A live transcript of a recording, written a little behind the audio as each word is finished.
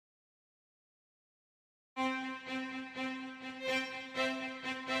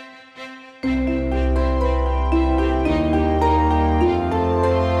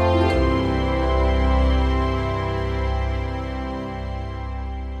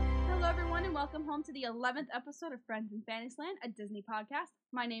To the 11th episode of Friends in Fantasyland, a Disney podcast.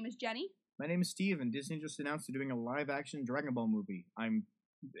 My name is Jenny. My name is Steve, and Disney just announced they're doing a live-action Dragon Ball movie. I'm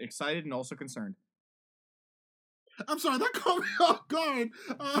excited and also concerned. I'm sorry, that caught me off guard.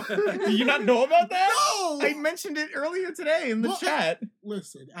 Do you not know about that? No! I mentioned it earlier today in the chat.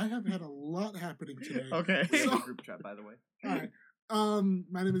 Listen, I have had a lot happening today. Okay. So, group chat, by the way. all right.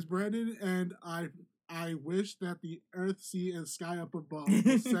 My name is Brandon, and I wish that the earth, sea, and sky up above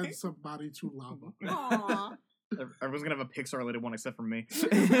would send somebody to lava. Aww. Everyone's gonna have a Pixar-related one except for me.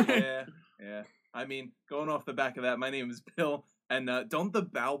 Yeah. I mean, going off the back of that, my name is Bill, and don't the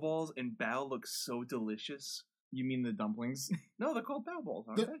Bao Balls in Bao look so delicious? You mean the dumplings? No, they're called Bao Balls,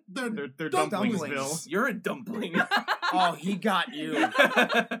 aren't they? They're dumplings, dumplings. Bill. You're a dumpling. Oh, he got you.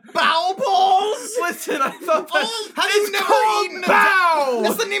 Bow balls! Listen, I thought that Have you never eaten a Bao?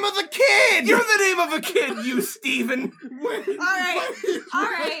 That's the name of the kid! You're the name of a kid, you Steven.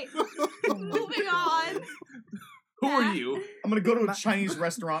 Alright. Moving on. Who are you? I'm gonna go to a Chinese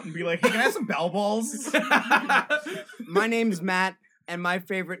restaurant and be like, hey, can I have some bow balls? My name's Matt, and my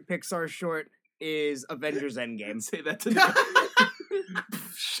favorite Pixar short is Avengers Endgame. Say that to me.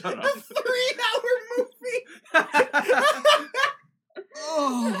 Shut up. A 3-hour movie!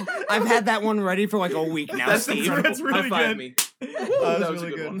 Oh, I've had that one ready for like a week now, That's Steve. incredible. That's really High five good. me. That was a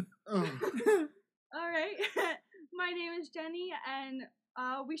really good. one. Oh. Alright. My name is Jenny, and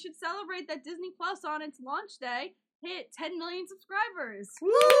we should celebrate that Disney Plus on its launch day hit 10 million subscribers.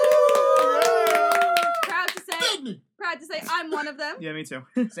 Woo! Proud to say I'm one of them. Yeah, me too.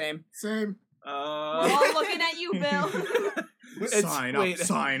 Same. Same. We're all looking at you, Bill.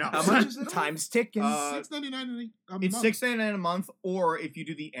 Sign up. How much is it? Time's ticking. $6.99 a It's month. $6.99 a month, or if you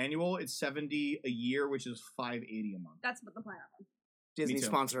do the annual, it's $70 a year, which is $5.80 a month. That's what the plan is. Disney me too.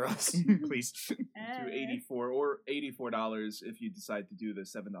 sponsor us. Please. To $84 if you decide to do the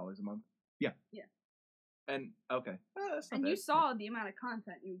 $7 a month. Yeah. And okay, that's not And bad. you saw the amount of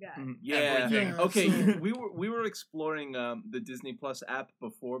content you got. Yeah. Everything. Yeah, Okay, so- we were exploring the Disney Plus app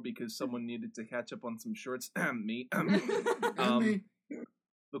before because someone needed to catch up on some shorts. Me. And me.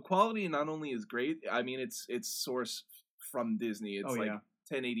 The quality not only is great. I mean, it's sourced from Disney. It's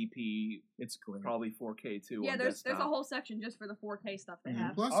 1080p. It's great. Probably 4K too. Yeah, on there's a desktop. whole section just for the 4K stuff they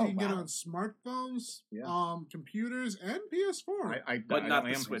have. Plus, Oh, you can get it wow. on smartphones, Yeah. computers, and PS4. But not I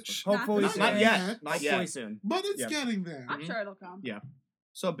the am Switch. Hopefully Not soon. Not yet. Not Hopefully yet. soon. But it's Yeah. getting there. I'm sure it'll come. Yeah.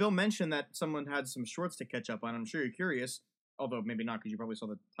 So Bill mentioned that someone had some shorts to catch up on. I'm sure you're curious, although maybe not because you probably saw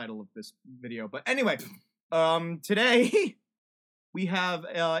the title of this video. But anyway, today we have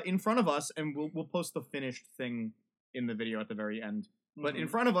in front of us, and we'll post the finished thing in the video at the very end. But in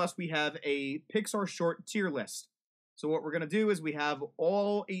front of us, we have a Pixar short tier list. So what we're going to do is we have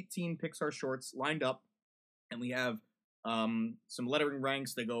all 18 Pixar shorts lined up, and we have some lettering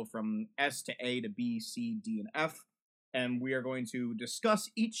ranks. They go from S to A to B, C, D, and F. And we are going to discuss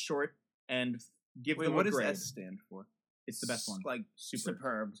each short and give Wait, them what a does grade. S stand for? It's the best one. Like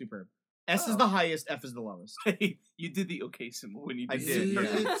superb. Superb. S is Oh. the highest, F is the lowest. You did the okay symbol when you I did. did,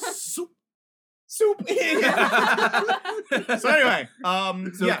 it. yeah. It's soup. Soup! So anyway,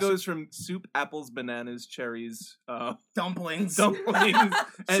 So yes. it goes from soup, apples, bananas, cherries, Dumplings. dumplings,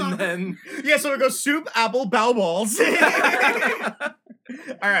 and So- then Yeah, so it goes soup, apple, bow balls.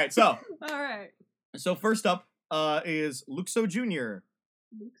 Alright, so Alright. first up is Luxo Jr.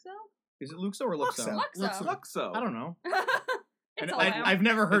 Luxo? Is it Luxo or Luxo? Luxo. Luxo. I don't know. It's And a lamp. I've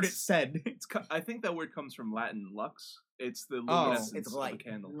never heard it It's- said. I think that word comes from Latin lux. It's the Oh, luminescence it's of light. a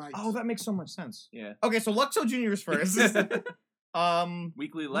candle. Light. Oh, that makes so much sense. Yeah. Okay, so Luxo Jr. is first.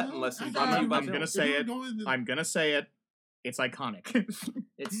 Weekly Latin Well, lesson I brought to thought you by I'm Bill. gonna if say you were it. going to- I'm gonna say it. It's iconic.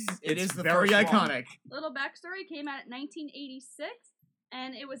 It It's is the very first one. iconic. Little backstory, came out in 1986,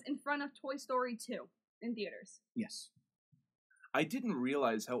 and it was in front of Toy Story 2 in theaters. Yes. I didn't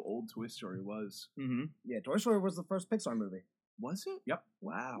realize how old Toy Story was. Mm-hmm. Yeah, Toy Story was the first Pixar movie, Was it? Yep.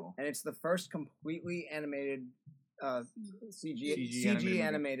 Wow. and it's the first completely animated CG animated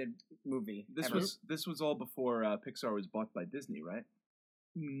animated movie. This ever. was all before Pixar was bought by Disney, right?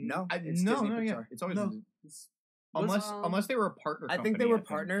 No, I, it's no, Disney no, yeah. Pixar. It's always No. Disney. Unless they were a partner. I think company, they were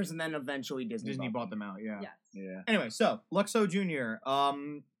partners, and then eventually Disney bought them out. Yeah. Yes. Yeah. Anyway, so Luxo Jr.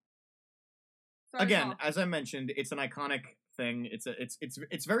 Start us Again, off. as I mentioned, it's an iconic thing.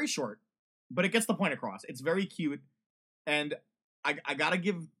 It's very short, but it gets the point across. It's very cute, and I gotta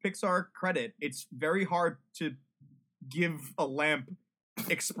give Pixar credit. It's very hard to give a lamp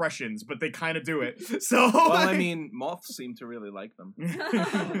expressions, but they kind of do it. So, Well, I mean, moths seem to really like them.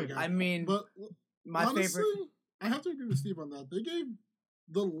 Oh my God. I mean, But my honestly, favorite. I have to agree with Steve on that. They gave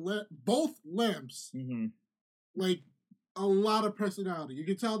both lamps Mhm. like a lot of personality. You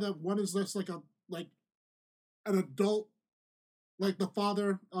can tell that one is less like an adult, like the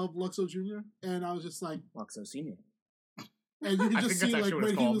father of Luxo Jr. And I was just like, Luxo Senior, and you can I just think see that's like actually what it's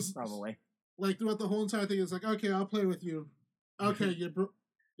when he called, was probably. like throughout the whole entire thing. It's like, okay, I'll play with you. Okay, you broke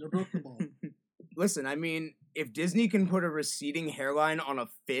the ball. Listen, I mean, if Disney can put a receding hairline on a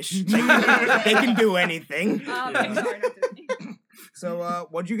fish, they can do anything. Pixar, Yeah. not Disney. So,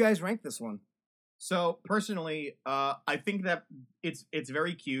 what'd you guys rank this one? So personally, I think that it's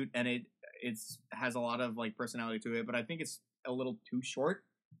very cute and it has a lot of like personality to it, but I think it's a little too short.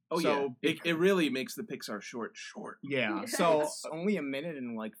 Oh So, yeah, it really makes the Pixar short. Yeah. Yeah. So It's only a minute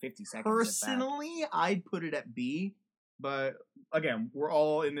and like 50 seconds. at that. personally, I'd put it at B, but again, we're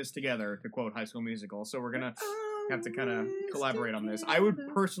all in this together, to quote High School Musical, so we're gonna have to kind of collaborate on this. I would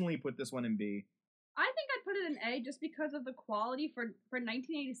personally put this one in B. I think I'd put it in A just because of the quality for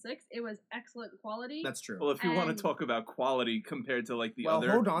 1986. It was excellent quality. That's true. Well, if you want And- to talk about quality compared to like the Well,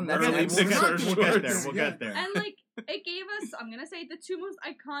 other hold on, that's early next. we'll Pixar get We'll there. shorts. We'll Yeah. get there. And like it gave us, I'm gonna say, the two most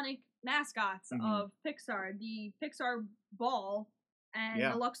iconic mascots Mhm. of Pixar: the Pixar ball and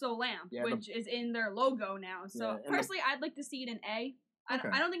Yeah. the Luxo lamp, Yeah, which is in their logo now. So Yeah, and the- personally, I'd like to see it in A. Okay.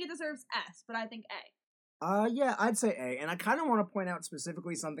 I don't think it deserves S, but I think A. Yeah, I'd say A. And I kind of want to point out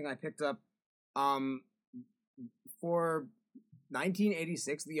specifically something I picked up. For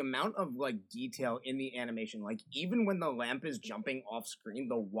 1986, the amount of like detail in the animation, like even when the lamp is jumping off screen,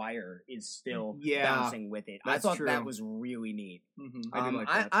 the wire is still Yeah, bouncing with it. I that's thought that true. was really neat. Mhm, I did like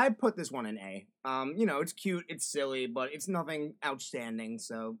I, that. I put this one in A. You know, it's cute, it's silly, but it's nothing outstanding,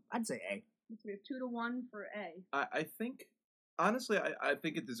 so I'd say A. So we have 2-1 for A. I think honestly, I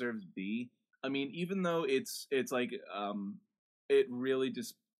think it deserves B. I mean, even though it's like it really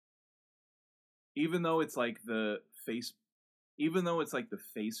just even though it's like the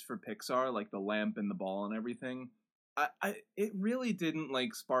face for Pixar, like the lamp and the ball and everything, it really didn't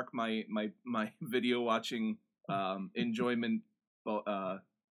like spark my video watching enjoyment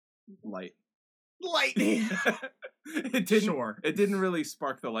light. It didn't. Sure. It didn't really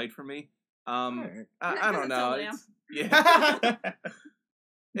spark the light for me. Alright. I don't It's a know. lamp. Yeah.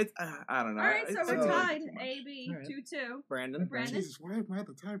 It's I don't know. All right, so It's we're a little tied. too much. A B All right. 2-2. Brandon? Brandon? Jesus, why am I at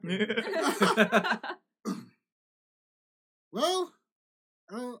the tiebreaker? Well,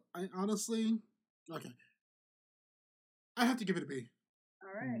 I honestly, okay. I have to give it a B.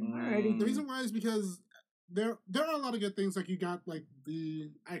 All right. Alrighty. The reason why is because there are a lot of good things. Like you got like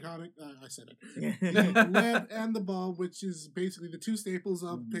the iconic, I said it, the lamp and the ball, which is basically the two staples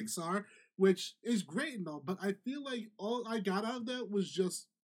of Mhm. Pixar, which is great and all. But I feel like all I got out of that was just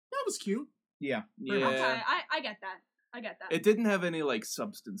that was cute. Yeah. Yeah. Okay, I get that. I get that. It didn't have any like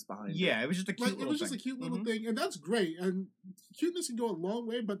substance behind it. Yeah, it was just a cute Like it little was just a thing. cute little Mhm. thing, and that's great. And cuteness can go a long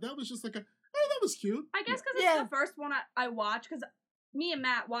way, but that was just like that was cute. I guess because Yeah. it's the first one I watched, because me and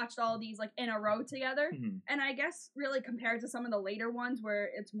Matt watched all of these like in a row together. Mhm. And I guess really compared to some of the later ones where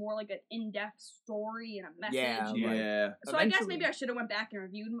it's more like an in-depth story and a message. Yeah, and- Yeah. So I guess Eventually- maybe I should have went back and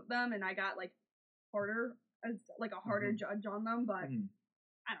reviewed them, and I got like harder, as like a harder judge on them. But Mhm.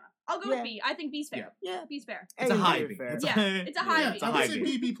 I don't know. I'll go Yeah. with B. I think B's fair. Yeah. B's fair. It's a A is high very B. fair. It's a- Yeah, it's a high Yeah, B. It's a I high would say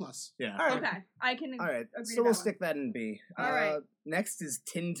B. B plus. Yeah. All right. Okay, I can All right, agree so we'll to that stick that in B. All right. Next is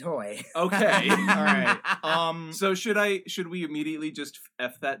Tin Toy. Okay. All right. So should we immediately just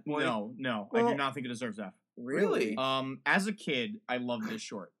F that boy? No, I Well- do not think it deserves F. Really? As a kid, I loved this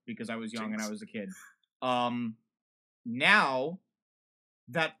short because I was young and I was a kid. Now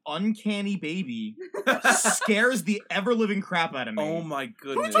that uncanny baby scares the ever living crap out of me. Oh my Can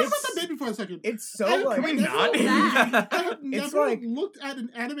we goodness. talk about that baby for a second? It's so I- like. Can we I not? never- bad. I have It's never like- looked at an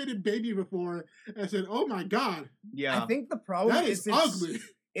animated baby before and said, "Oh my god, Yeah. I think the problem that is is ugly."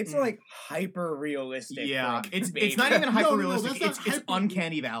 It's Mm. like hyper realistic. Yeah, for a it's baby. not even No, hyper no, realistic. that's not It's hyper-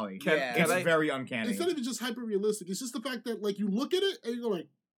 uncanny valley. Can, Yeah. can It's I, very uncanny. It's not even just hyper realistic. It's just the fact that like you look at it and you go like,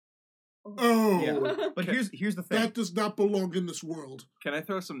 "Oh, Yeah. But here's the thing. that does not belong in this world." can I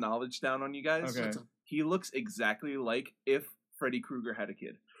throw some knowledge down on you guys? Okay. He looks exactly like if Freddy Krueger had a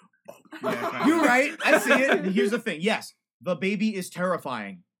kid. Yeah, kinda. You're right. I see it. Here's the thing. Yes, the baby is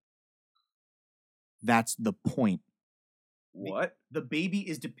terrifying. That's the point. What? The baby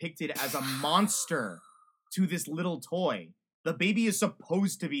is depicted as a monster to this little toy. The baby is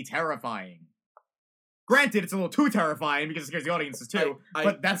supposed to be terrifying. Granted, it's a little too terrifying because it scares the audiences too, I-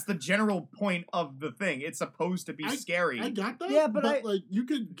 but that's the general point of the thing. It's supposed to be scary. I got that. Yeah, but like you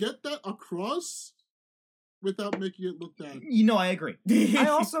could get that across without making it look bad. You know, I agree. I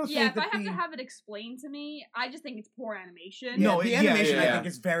also Yeah, think if I that have to have it explained to me, I just think it's poor animation. yeah, No, the yeah, animation yeah. I think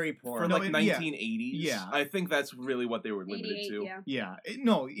is very poor. For No, like yeah. 1980s. Yeah. I think that's really what they were limited 88, to. yeah.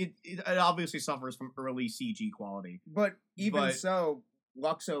 It obviously suffers from early CG quality. But even But- so,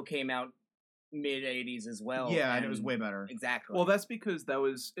 Luxo came out mid '80s as well. Yeah, and it was way better. Exactly. Well, that's because that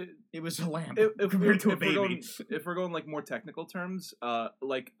was It was a lamp if compared to a we're baby. going like more technical terms,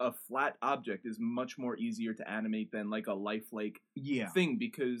 like a flat object is much more easier to animate than like a lifelike Yeah. thing,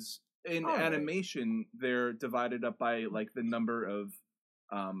 because in Alright. animation they're divided up by like the number of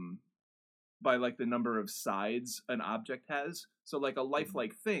sides an object has. So like a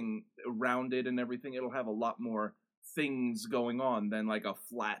lifelike thing, rounded and everything, it'll have a lot more things going on than like a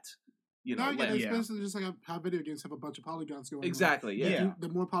flat, No, lamp. it's Yeah. basically just like how video games have a bunch of polygons going on. Exactly. Yeah. Yeah. The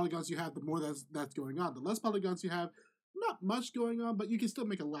more polygons you have, the more that's going on. The less polygons you have, not much going on, but you can still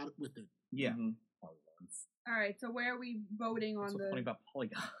make a lot with it. Yeah. Mhm. All right, so where are we voting on What's so funny the? about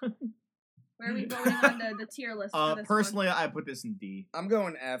Polygon? Where are we voting on the tier list for this Personally, I put this in D. I'm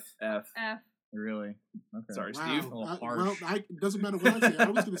going F. F. one? F. Really? Okay. Sorry, Wow. Steve. A little Well, harsh. it doesn't matter what I say. I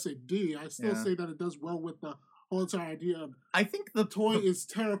was going to say D. I still Yeah. say that it does well with the whole entire idea of I think the toy is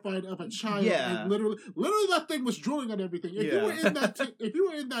terrified of a child. Yeah. And literally that thing was drooling on everything. If you were Yeah. in that, if you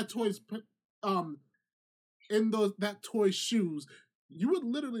were in that toy's, in that toy's shoes, you would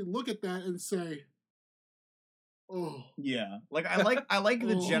literally look at that and say, "Oh, Yeah, like I like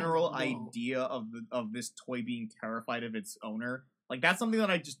the Oh, general no. idea of this toy being terrified of its owner. Like that's something that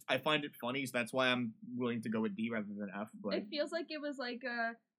I find it funny, so that's why I'm willing to go with D rather than F. But It feels like it was like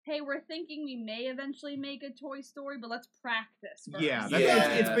a, hey, we're thinking we may eventually make a Toy Story, but let's practice first. yeah,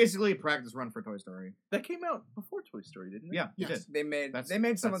 Yeah. it's basically a practice run for Toy Story. That came out before Toy Story, didn't it? Yeah, it Yes. did. They made That's-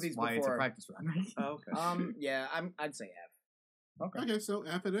 some of that's these why it's a before. practice run. Oh, okay. Yeah, I'd say F. okay, so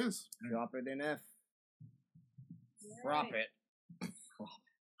F it is." Drop it in F. All Drop right. it.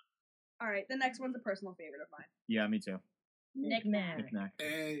 All right, the next one's a personal favorite of mine. Yeah, me too. Knick Knack. Knick Knack.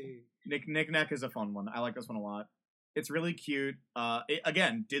 Hey. Knick Knack is a fun one. I like this one a lot. It's really cute. It,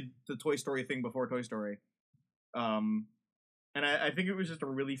 again, did the Toy Story thing before Toy Story. And I think it was just a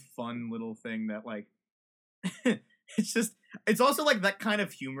really fun little thing that, like, it's also like that kind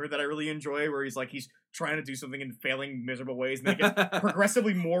of humor that I really enjoy, where he's trying to do something and failing miserable ways, and then it gets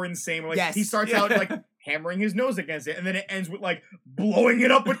progressively more insane. Like Yes. he starts out like hammering his nose against it, and then it ends with like blowing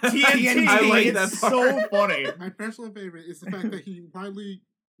it up with TNT. I like it's that so part. funny. My personal favorite is the fact that he finally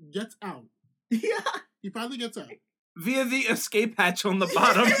gets out. Yeah. He finally gets out. Via the escape hatch on the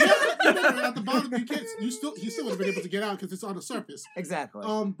bottom. No, at the bottom, he still would have been able to get out because it's on the surface. Exactly.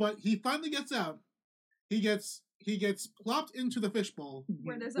 But he finally gets out. He gets plopped into the fishbowl,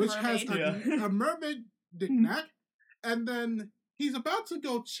 Where there's a which has mermaid. Yeah. a mermaid knick-knack, and then he's about to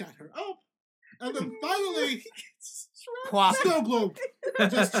go chat her up, and then finally Plop. snow globe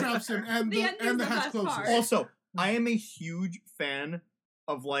just traps him, and The the ending's the hatch best closes. part. Also, I am a huge fan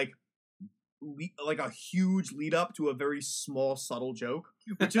of like a huge lead up to a very small subtle joke,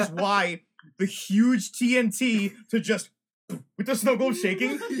 which is why the huge TNT to just with the snow globe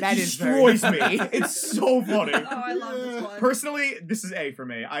shaking That is very destroys me. funny. It's so funny. Oh, I love this one. Personally, this is A for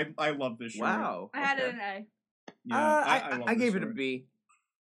me. I love this show. Wow. I had it Okay. in A. Yeah, I love gave this it a short. B.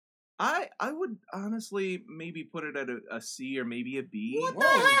 I would honestly maybe put it at a C or maybe a B. What the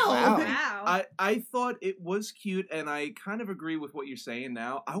Whoa, hell? wow. Wow. I thought it was cute, and I kind of agree with what you're saying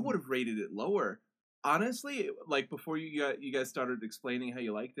now. I would have rated it lower. Honestly, like before you guys started explaining how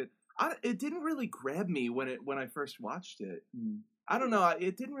you liked it, it didn't really grab me when I first watched it. I don't know.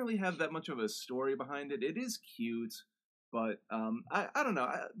 It didn't really have that much of a story behind it. It is cute, but I don't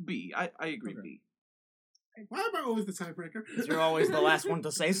know. B. I agree. Okay. B. Why am I always the tiebreaker? You're always the last one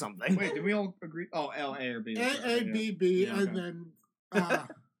to say something. Wait, did we all agree? Oh, L, A, or B? A, B, B, Yeah, and okay. then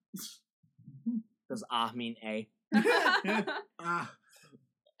Does mean A? ah.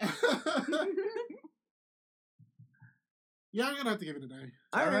 Yeah, I'm gonna have to give it an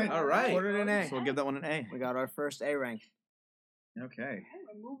A. All right. Put it in A. So we'll give that one an A. We got our first A rank. Okay.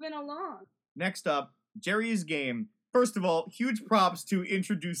 We're moving along. Next up, Jerry's Game. First of all, huge props to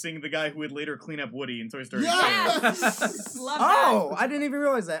introducing the guy who would later clean up Woody in Toy Story 2. Yes! Love Oh, that. I didn't even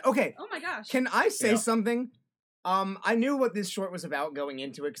realize that. Okay, Oh my gosh. can I say Yeah. something? I knew what this short was about going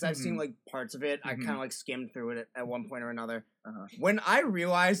into it because I've Mm-hmm. seen like parts of it. I Mhm. kind of like skimmed through it at one point or another. Uh-huh. When I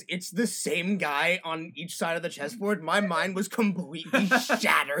realized it's the same guy on each side of the chessboard, my mind was completely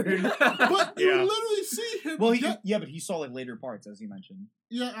shattered. But you Yeah. literally see him. Well, get, but he saw like later parts, as you mentioned.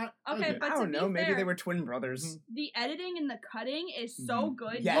 yeah. Okay, I but to don't be know. Maybe fair, they were twin brothers. the editing and the cutting is so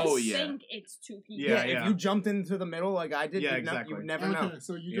good. Yes. You Oh, yeah. think it's two people. Yeah, If you jumped into the middle like I did, Yeah, you exactly. would never Okay, know.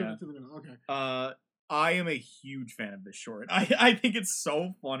 so you Yeah. jump into the middle. Okay. I am a huge fan of this short. I think it's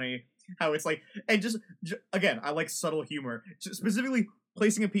so funny how it's like, and just again, I like subtle humor. Just specifically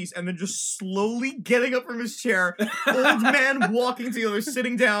placing a piece and then just slowly getting up from his chair, old man walking to the other,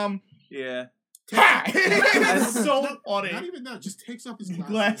 sitting down. Yeah. Ha! It's so Not funny. even that. Just takes off his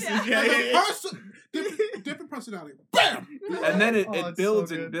glasses. Glasses, yeah, Like yeah, a yeah. different personality. Bam. And then it Oh, it's builds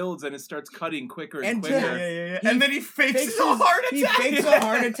so and good. builds and it starts cutting quicker and And quicker. Yeah. He And then he fakes fakes a his- heart He attack. fakes a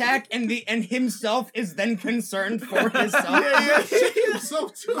heart attack, and himself is then concerned for himself. Yeah. Shaking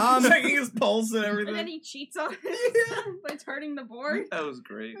himself too. Checking his pulse and everything. And then he cheats on himself by turning the board. That was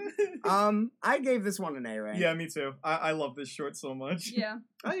great. I gave this one an A rank. Yeah, me too. I love this short so much. Yeah.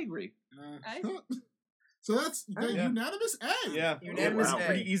 I agree. So that's the Yeah. unanimous A. Yeah. Unanimous wow. A.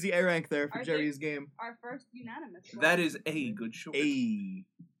 Pretty easy A rank there for Our Jerry's game. Our first unanimous. That is a good short. A.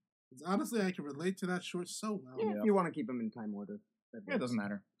 Honestly, I can relate to that short so well. Yeah, Yeah. if you want to keep them in time order. Yeah, it doesn't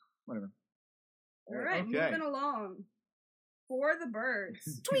matter. Whatever. All right, Okay. moving along. For the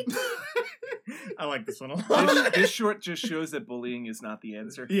birds. I like this one a lot. This short just shows that bullying is not the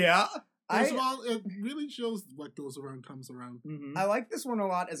answer. Yeah. First of all, it really shows what goes around comes around. Mm-hmm. I like this one a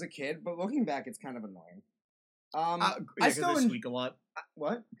lot as a kid, but looking back, it's kind of annoying. Yeah, I 'cause still they squeak a lot.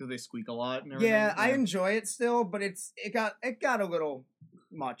 what? Because they squeak a lot and everything. Yeah, I enjoy it still, but it got a little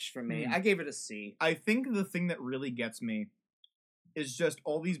much for me. Hmm. I gave it a C. I think the thing that really gets me is just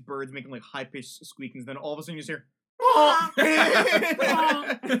all these birds making like high pitched squeakings, then all of a sudden you just hear.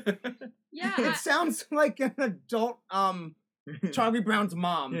 Yeah. It sounds like an adult Charlie Brown's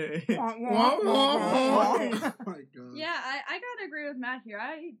mom. Oh my god. Yeah, I gotta agree with Matt here.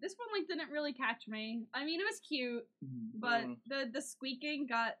 This one like didn't really catch me. I mean, it was cute, but the squeaking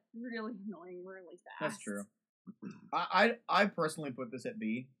got really annoying really fast. That's true. I personally put this at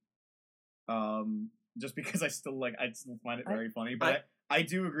B. Just because I still find it very funny, but I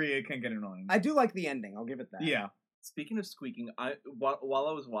do agree it can get annoying. I do like the ending. I'll give it that. Yeah. Speaking of squeaking, while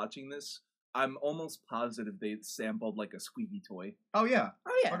I was watching this, I'm almost positive they sampled like a squeaky toy. Oh yeah.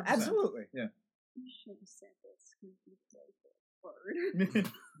 Oh yeah, 100%. absolutely. You should have said the squeaky toy for a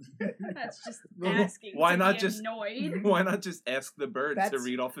bird. That's just Well, asking. why to not be just- annoyed? Why not just ask the bird to That's-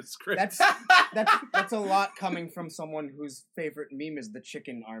 read off a script? That's a lot coming from someone whose favorite meme is the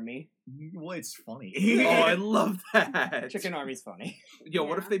chicken army. Well, it's funny. Oh, I love that. Chicken army's funny. Yo,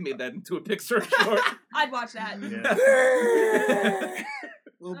 what Yeah. if they made that into a Pixar short? I'd watch that. Yeah.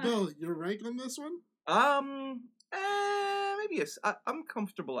 Well, Bill, your rank on this one? Maybe I'm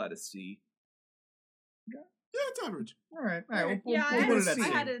comfortable at a C. Yeah, it's average. All right. We'll Yeah, put it at I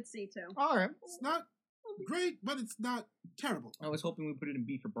C. had it at C too. All right. It's not great, but it's not terrible. I was hoping we put it in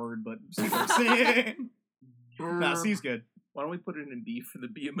B for bird, but C for C. Nah, C's good. Why don't we put it in B for the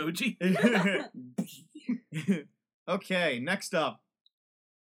B emoji? Okay, next up.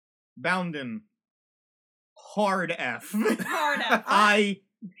 Bounden. Hard F. Hard F. I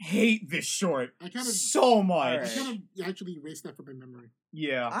hate this short I kind of, so much. I Alright. kind of actually erased that from my memory.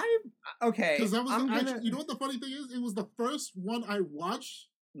 Yeah. Okay. Because that was, I'm actually, gonna- you know what the funny thing is? It was the first one I watched,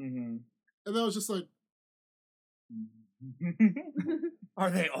 Mm-hmm. and I was just like, Are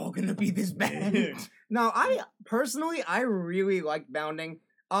they all gonna be this bad? No, I personally really like Bounding.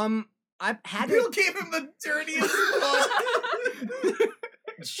 I had Bill it. gave him the dirtiest look.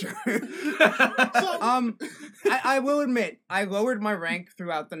 Sure. so, I will admit, I lowered my rank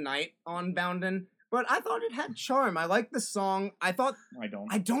throughout the night on Bounden, but I thought it had charm. I liked the song. I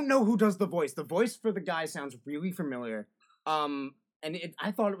don't know who does the voice. The voice for the guy sounds really familiar.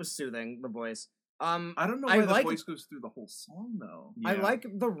 I thought it was soothing, the voice. I don't know I why the like- voice goes through the whole song though. I Yeah. like the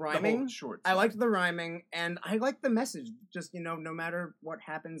The rhyming. whole short. I song. liked the rhyming, and I like the message. Just, no matter what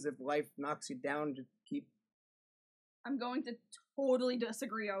happens, if life knocks you down, just keep... I'm going to totally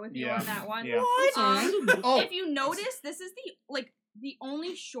disagree with you Yeah. on that one. Yeah. Oh. If you notice, this is the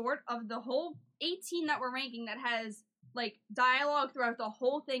only short of the whole 18 that we're ranking that has dialogue throughout the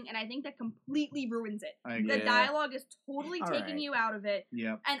whole thing, and I think that completely ruins it. I agree. The Yeah. dialogue is totally All taking right. you out of it,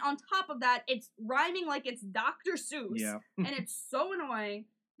 Yeah. and on top of that, it's rhyming like it's Dr. Seuss. Yeah. And it's so annoying.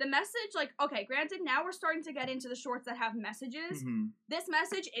 The message, okay, granted, now we're starting to get into the shorts that have messages. Mhm. This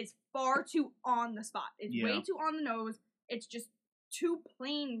message is far too on the spot. It's Yeah. way too on the nose. It's just too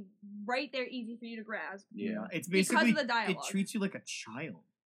plain, right there, easy for you to grasp. Yeah. It's Because basically of the dialogue. it treats you like a child.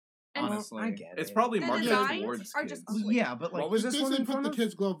 And honestly. I get It's it. probably The marketed designs towards are kids. just ugly. Yeah, but What was this one basically in put front the of?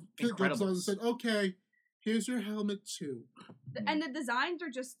 kids' gloves on and Incredibles. said, okay, here's your helmet too. And the designs are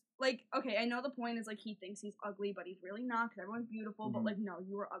just okay, I know the point is he thinks he's ugly, but he's really not because everyone's beautiful. Mhm. But no,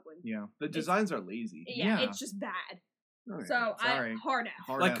 you were ugly. Yeah. The designs are lazy. Yeah, Yeah. it's just bad. So sorry. hard F.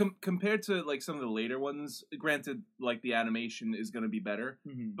 Hard Like F. compared to like some of the later ones, granted, like the animation is going to be better,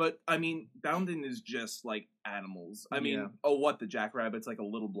 Mhm. but I mean, Bounden is just like animals. I mean, Yeah. the Jackrabbit's like a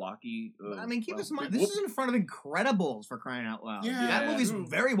little blocky. I mean, keep well, this in mind. big This whoop. is in front of Incredibles for crying out loud. Yeah. That movie's True.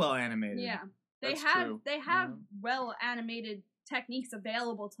 very well animated. Yeah, That's true. they have well animated techniques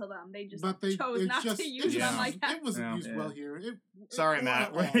available to them. They just But they chose it not just, to it use them just- like that. It wasn't Yeah. used Yeah. well here. Sorry, or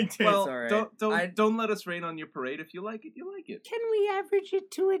Matt. at all. Well, alright. don't let us rain on your parade. If you like it, you like it. Can we average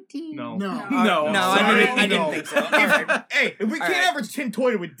it to a D? No. No. No, No, sorry, I didn't no. think so. All right. Hey, if we can't right. average Tin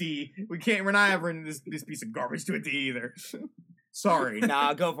Toy to a D, we're not averaging this piece of garbage to a D either. Sorry.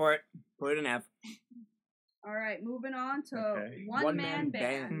 Nah, go for it. Put it in F. All right, moving on to Okay. one man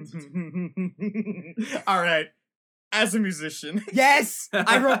One-man band. All right. As a musician, Yes,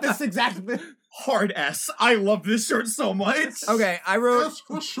 I wrote this exactly. hard S. I love this shirt so much. Okay, I wrote. That's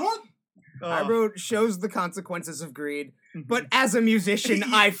for short. I Ugh. wrote shows the consequences of greed, Mhm. but as a musician,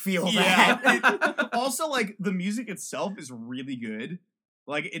 I feel that. Also, like the music itself is really good.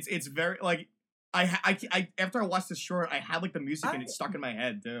 Like it's very like I after I watched this short, I had like the music and it stuck in my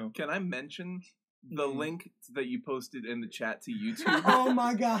head too. Can I mention the Mhm. link that you posted in the chat to YouTube? Oh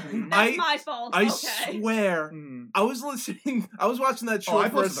my god. That's my fault. I okay. swear, Mhm. I was watching that Oh, I show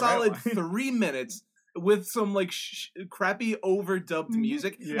for a posted the right solid one. 3 minutes with some like crappy overdubbed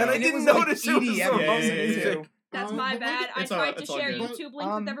music, Yeah. and I And it didn't was, like, notice it was EDM the wrong music, music. too. That's my but bad. I it's all- tried to it's all share good. YouTube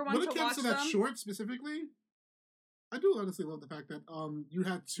links with everyone When it to comes watch to that them. short specifically, I do honestly love the fact that you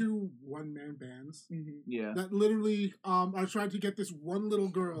had two one-man bands Yeah. that literally are trying to get this one little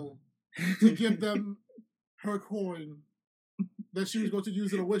girl to give them her coin that she was going to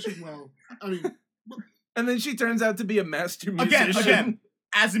use in a wishing well. I mean, And then she turns out to be a master musician. Again,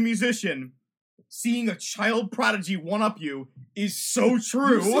 as a musician, seeing a child prodigy one up you is so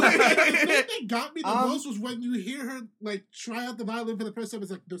true. the thing that got me the Um, most was when you hear her like try out the violin for the first time.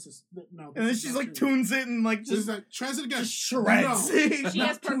 It's like this is no. This And then is she's not like true. tunes it and like She's just like tries it again. just shreds. No. She has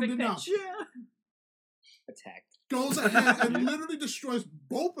Not tuned perfect enough. pitch. Attacked. Goes ahead and literally destroys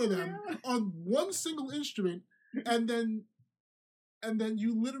both of them on one single instrument, and then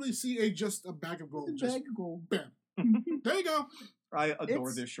you literally see just a bag of gold. Just bam. There you go. I adore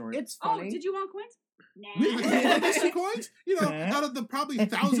It's- this short. It's Oh, funny. did you want coins? These coins, you know, Nah. out of the probably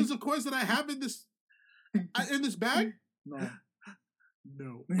thousands of coins that I have in this bag, No.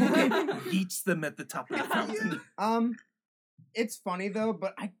 no. Eats them at the top of the fountain. It's funny though,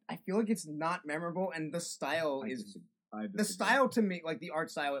 but I feel like it's not memorable, and the style is the style to me, like the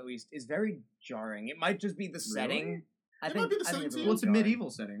art style at least, is very jarring. It might just be the setting. I It think might be the I think setting it's too. a Well, little it's a jarring. medieval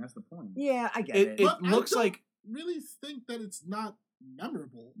setting. That's the point. Yeah, I get It it. But I looks don't- like Really think that it's not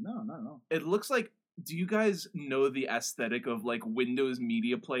memorable. No, not at all. it looks like. Do you guys know the aesthetic of like Windows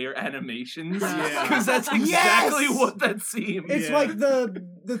Media Player animations? Yeah. Because that's exactly Yes! what that seems. It's Yeah. like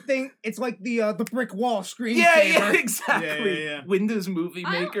the thing. It's like the brick wall screen. yeah, exactly. Yeah. Windows Movie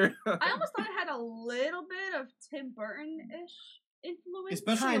I- Maker. I almost thought it had a little bit of Tim Burton-ish influence.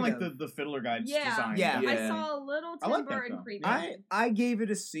 Especially Kind like of. the Fiddler Guide's Yeah. design. Yeah. I Yeah. saw a little I Tim like that, Burton though. creep. I gave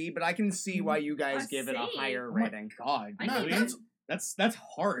it a C, but I can see why you guys A give it a C? higher Oh my rating. God, I Man, really? That's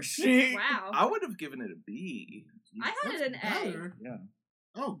harsh. Wow. I would have given it a B. I had That's it an A. better. Yeah.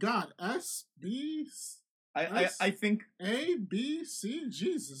 Oh God, S B I think A B C.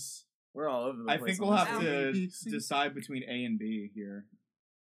 Jesus. We're all over the I place. think on we'll this have one. to B, C. decide between A and B here.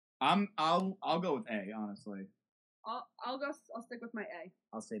 I'll go with A, honestly. I'll stick with my A.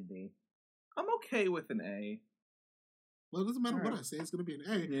 I'll say B. I'm okay with an A. Well, it doesn't matter what Alright. I say. It's gonna be an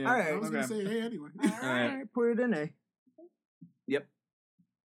A. Yeah. All right. I was gonna say A anyway. Alright. Put it in A.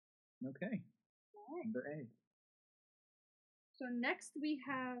 Okay. Number A. So next we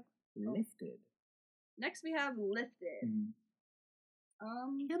have Lifted. Lifted.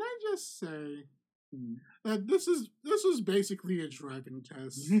 Mhm. Can I just say Mhm. that this was basically a driving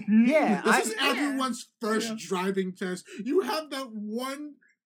test. Yeah, This is Yeah. everyone's first Yeah. driving test. You have that one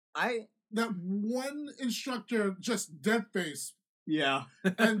I instructor just dead face Yeah.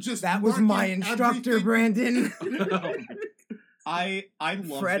 and just that was my marking instructor, everything. Brandon. I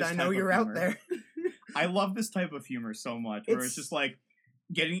love Fred, this I know type of you're out humor. there. I love this type of humor so much, where it's It's- just like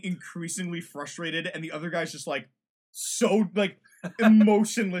getting increasingly frustrated, and the other guy's just like so like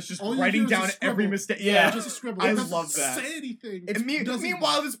emotionless, just All you writing hear is a down every scribble. mistake. Yeah, Yeah. just a scribble. I It doesn't love that. Say anything. And Doesn't-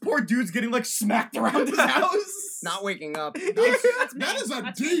 meanwhile, this poor dude's getting like smacked around his house. Not waking up. that is a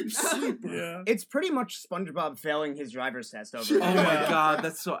That's deep me. sleeper. Yeah. It's pretty much SpongeBob failing his driver's test over. Oh Oh again. my Yeah. god,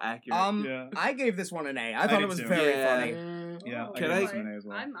 that's so accurate. Yeah. I gave this one an A. I thought did it was too. very Yeah. funny. Yeah. Oh, I Can give I- this an A as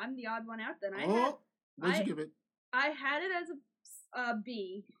well. I'm the odd one out then. Oh, what'd you I- give it? I had it as a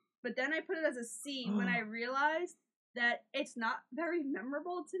B, but then I put it as a C when I realized that it's not very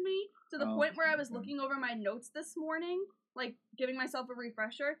memorable to me, to the point where I was looking over my notes this morning, like giving myself a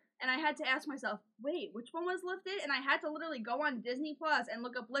refresher, and I had to ask myself, wait, which one was Lifted? And I had to literally go on Disney Plus and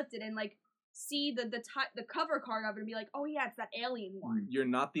look up Lifted and like see the cover card of it and be like, oh yeah, it's that alien one. You're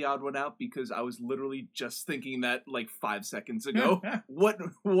not the odd one out because I was literally just thinking that like 5 seconds ago.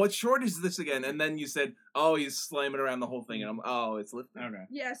 What short is this again? And then you said, oh, he's slamming around the whole thing, and it's Lifted. Okay.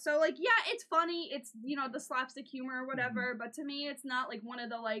 Yeah, so like, yeah, it's funny. It's, you know, the slapstick humor or whatever, but to me, it's not like one of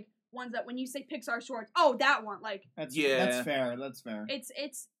the like ones that when you say Pixar shorts, oh, that one, like That's Yeah. fair. That's fair.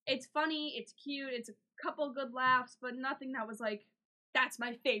 it's funny, it's cute, it's a couple good laughs, but nothing that was like, that's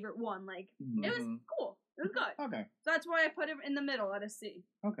my favorite one. Like, it was cool. It was good. Okay. So that's why I put it in the middle at a C.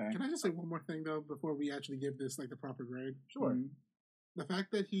 Okay. Can I just say one more thing though before we actually give this like the proper grade? Sure. The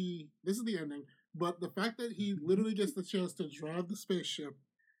fact that this is the ending, but the fact that he literally gets the chance to drive the spaceship,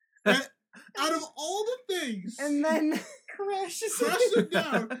 and out of all the things, And then crashes it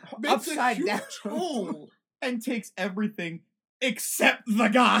down, makes Upside a huge down. hole. And takes everything except the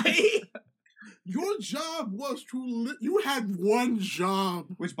guy. Your job was to you had one job.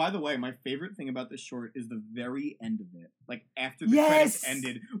 Which, by the way, my favorite thing about this short is the very end of it. Like, after the Yes! credits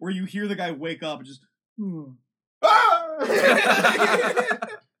ended, where you hear the guy wake up and just... Ah!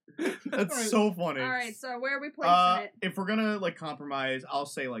 That's Alright. so funny. Alright, so where are we placing it? If we're gonna, like, compromise, I'll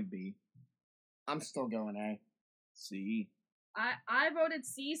say, like, B. I'm still going A. See. I voted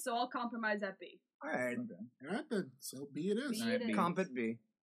C, so I'll compromise at B. Alright. Alright then, so B it is. B it is. Comp at B.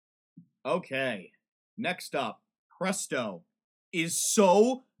 Okay. Next up, Presto is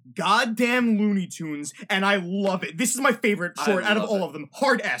so goddamn Looney Tunes, and I love it. This is my favorite I short out of love all it. of them.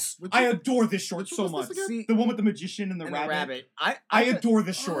 Hard S. Which I one- adore this short which so one was much. this again? See, The one with the magician and the and rabbit. the rabbit. I adore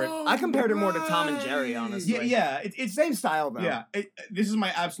this short. Oh, I compared it more to Tom and Jerry, right. honestly. Yeah, it's Same style though. yeah. This is my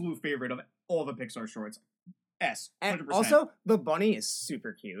absolute favorite of all the Pixar shorts. S. 100%. And also, the bunny is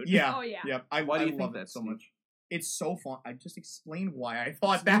super cute. yeah, Oh, yeah. Yep. Why do I you think love that it so Steve? much. It's so fun. I just explained why I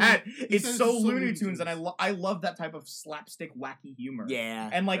thought It's that. Looney- It's said so it's Looney Tunes, and I love that type of slapstick, wacky humor. Yeah.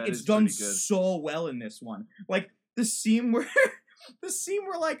 And like That it's is done pretty good. so well in this one. Like the scene where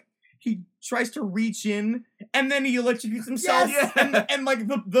like he tries to reach in and then he electrocutes himself Yes! and like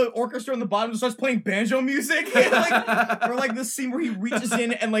the orchestra on the bottom starts playing banjo music. Or like the scene where he reaches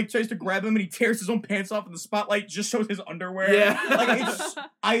in and like tries to grab him and he tears his own pants off and the spotlight just shows his underwear. Yeah. Like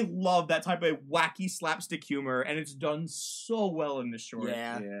I love that type of wacky slapstick humor and it's done so well in this short.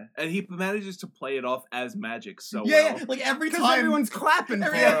 Yeah. Yeah. And he manages to play it off as magic so Yeah, well. like every Because time everyone's clapping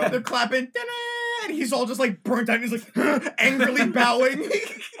for yeah, him. they're clapping, "Ta-da!" and he's all just like burnt out. And he's like angrily bowing.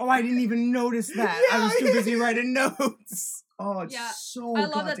 Oh, I didn't even notice that. I was too Yeah. busy writing notes. Oh, it's Yeah, so. I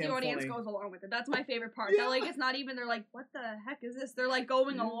love that the goddamn audience funny. goes along with it. That's my favorite part. Yeah. That like it's not even they're like, what the heck is this? They're like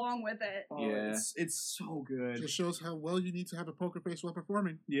going along with it. Oh, Yeah. it's so good. Just shows how well you need to have a poker face while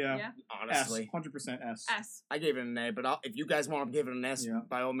performing. Yeah, Yeah. Honestly. 100% S. S. I gave it an A, but if you guys want to give it an S, Yeah.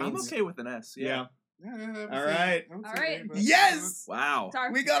 by all I'm means. okay with an S. Yeah. Yeah. All right. All right. Yes! Wow.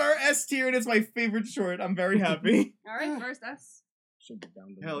 Sorry. We got our S tier, and it's my favorite short. I'm very happy. All right, first S. Should be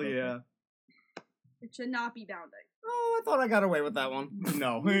down to Hell the- yeah. It should not be bounding. Oh, I thought I got away with that one.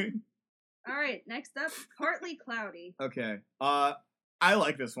 No. All right, next up, Partly Cloudy. Okay. I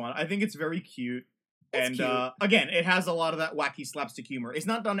like this one. I think it's very cute. It's and cute. Again, it has a lot of that wacky slapstick humor. It's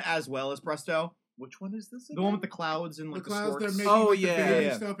not done as well as Presto. Which one is this? The one with the clouds and The like clouds they're storks. making Oh, like, the yeah. baby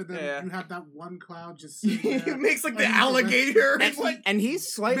Yeah. stuff, and then Yeah. you have that one cloud just sitting there. it makes like the And the rest- alligator. And, It's like and he's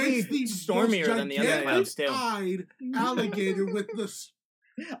slightly Makes the stormier than the other gigantic clouds, too. eyed alligator with the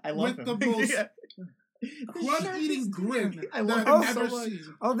I love with him. the most Yeah. crud-eating grin I that love I've him never so much.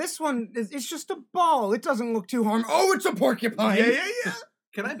 seen. Oh, this one, it's just a ball. It doesn't look too harmful. Oh, it's a porcupine. Yeah.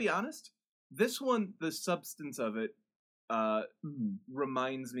 Can I be honest? This one, the substance of it,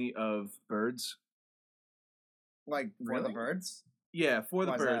 reminds me of Birds. Like, for the Really? birds? Yeah, For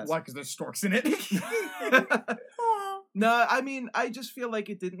the Why's that? Birds. Why? Because there's storks in it. No, I mean, I just feel like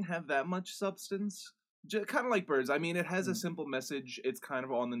it didn't have that much substance. Kind of like Birds. I mean, it has a simple message. It's kind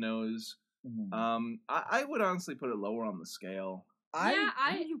of on the nose. I would honestly put it lower on the scale. Yeah,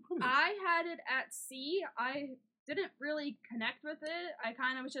 Where did you put it? I had it at C. I didn't really connect with it. I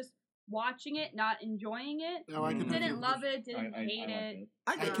kind of was just watching it, not enjoying it. No, I Mm. connected Didn't with love this. it, didn't hate it.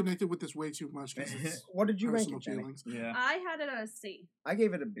 I connected with this way too much because it's What did you rank personal it, Jenny? feelings. Yeah. I had it at a C. I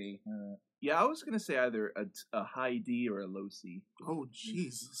gave it a B. Yeah, I was gonna say either a high D or a low C. Oh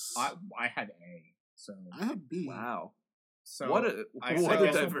Jesus! I had A. So I had B. Wow, so what a I what a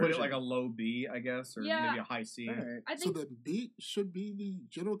guess we'll put it diversion. like a low B, I guess, or Yeah. maybe a high C. Alright. I So think the B should be the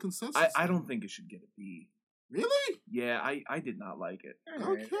general consensus. I don't think it should get a B. Really? Yeah, I did not like it.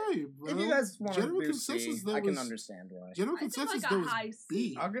 Alright. Okay, bro. If you guys want to General do consensus, C, though, I can was- understand why. General I think consensus like a though is high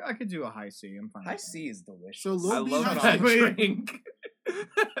B. C. I could do a high C. I'm fine. High with that. C is delicious. So low I B, love high that C. drink.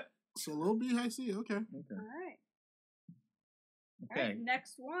 So low B, high C. Okay. All right. All Okay. right.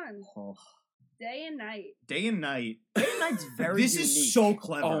 Next one. Oh. Day and night. Day and night. Day and Night's very This unique. is so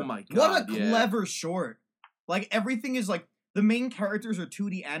clever. Oh my What a God, yeah. clever short. Like everything is like the main characters are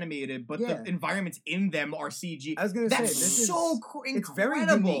 2D animated, but Yeah. the environments in them are CG. I was gonna say That's this is so it's very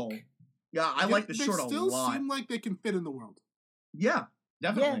incredible. unique. Yeah, I like the They short a still lot. seem like they can fit in the world. Yeah,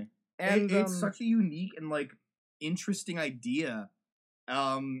 definitely. And It's such a unique and like interesting idea.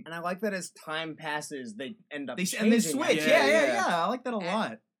 and I like that as time passes, they end up They changing switch. it. Yeah. I like that a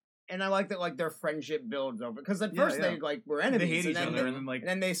lot. And I like that like their friendship builds over because at Yeah, first yeah. they like were enemies, They hate each and then other, and then like and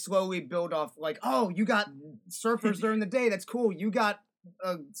then they slowly build off like, oh, you got surfers during the day, that's cool. You got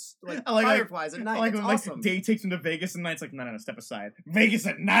like I like fireflies at night. like that's when awesome. like Day takes him to Vegas and night's like no, step aside. Vegas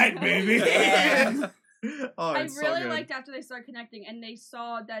at night, baby. Oh, I it's so really good. liked after they started connecting and they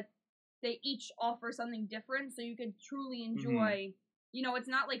saw that they each offer something different, so you could truly enjoy. You know, it's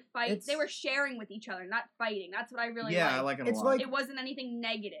not like fight. It's- They were sharing with each other, not fighting. That's what I really Yeah, liked. I like it a It's lot. like- It wasn't anything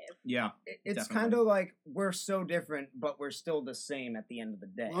negative. Yeah. It's definitely. kind of like we're so different, but we're still the same at the end of the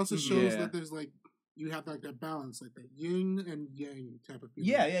day. It also shows Yeah. that there's like you have like that balance, like that yin and yang type of feeling.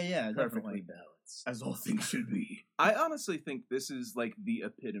 Yeah, Perfectly definitely. balanced. As all things should be. I honestly think this is like the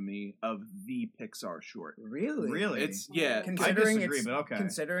epitome of the Pixar short. Really? Really? It's yeah. Considering disagree, it's but okay.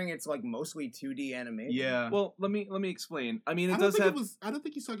 considering it's like mostly 2D animation. Yeah. Well, let me explain. I mean, I it don't does think have. it was. I don't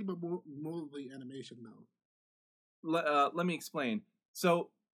think he's talking about more of the animation though. Let me explain. So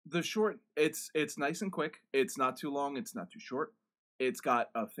the short, it's nice and quick. It's not too long. It's not too short. It's got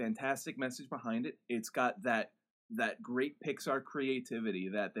a fantastic message behind it. It's got that great Pixar creativity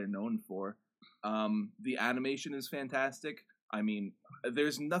that they're known for. The animation is fantastic. I mean,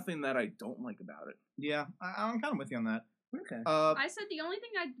 there's nothing that I don't like about it. Yeah, I'm kind of with you on that. Okay. I said the only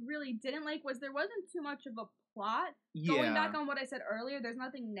thing I really didn't like was there wasn't too much of a plot. Going back on what I said earlier, there's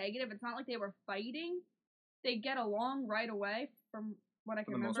nothing negative. It's not like they were fighting. They get along right away from what I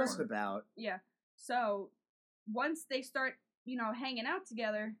can For the most remember. Just about. Yeah. So once they start, hanging out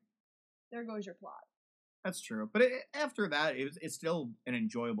together, there goes your plot. That's true. But after that, it's still an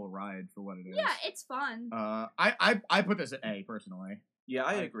enjoyable ride for what it is. Yeah, it's fun. I put this at A personally. Yeah,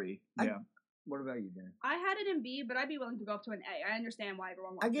 I agree. Yeah. What about you, Dan? I had it in B, but I'd be willing to go up to an A. I understand why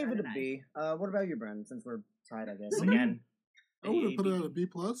everyone wants I gave at it a an B. What about you, Brendan? Since we're tied, I guess Mhm. again. I would have put it at a B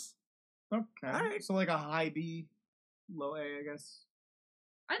plus. Okay. Alright. So like a high B, low A, I guess.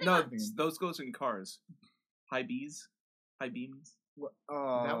 I think No, I- those goes in cars. High B's, high beams.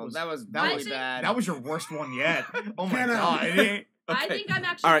 Oh, that was I really think- bad. That was your worst one yet. Oh my Get out. god. I Okay. think I'm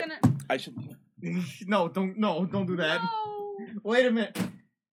actually All right. gonna. I should. No, don't do that. No. Wait a minute.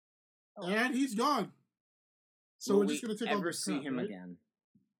 And he's gone. So Will we're just we gonna take all ever the see crap, him right? again?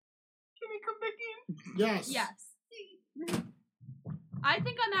 Can we come back in? Yes. Yes. I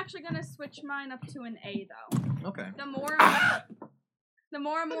think I'm actually gonna switch mine up to an A though. Okay. The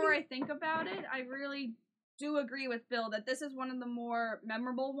more and more I think about it, I really do agree with Phil that this is one of the more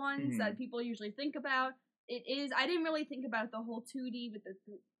memorable ones Mhm. that people usually think about. It is. I didn't really think about the whole 2D with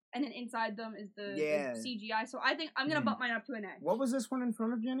and then inside them is the Yeah. CGI. So I think I'm gonna Mhm. bump mine up to an A. What was this one in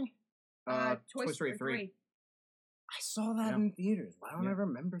front of, Jenny? Toy Story 3. I saw that Yeah. in theaters. Why don't I Yeah.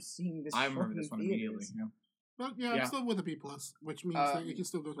 remember seeing this? I short remember in this one immediately. theaters? Yeah. But yeah, Yeah. I'm still with a B plus, which means Uh, that it can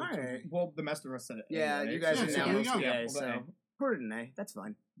still go to a alright. 2. Well, the rest of us said it. Yeah, anyway, you guys Yeah, are so now there you mostly go. A, we'll go so A. put it an A. That's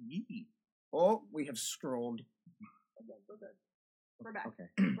fine. Yee. Oh, we have scrolled. We're good. We're back. Okay.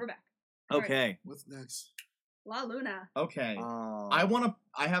 We're back. Alright. Okay. What's next? La Luna. Okay. Oh.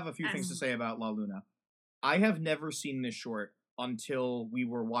 I have a few things to say about La Luna. I have never seen this short until we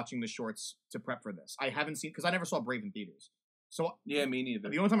were watching the shorts to prep for this. I haven't seen because I never saw Brave in theaters. So Yeah, me neither.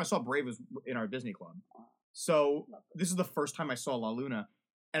 the only time I saw Brave was in our Disney club. So this is the first time I saw La Luna,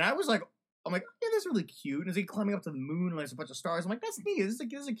 and I'm like, yeah, this is really cute. And as he climbing up to the moon and there's a bunch of stars, I'm like, that's neat. This is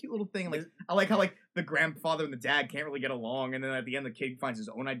a cute little thing. And, like, I like how like the grandfather and the dad can't really get along, and then at the end the kid finds his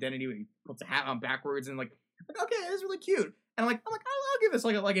own identity when he puts a hat on backwards, and like okay, this is really cute. And I'm like, I'll give this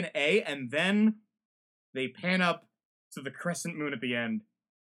like an A, and then they pan up to the crescent moon at the end,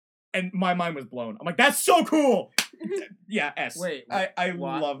 and my mind was blown. I'm like, that's so cool. Yeah, S. Wait, I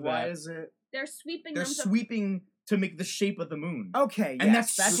why, love that. Why is it? They're sweeping They're them to sweeping to make the shape of the moon. Okay, And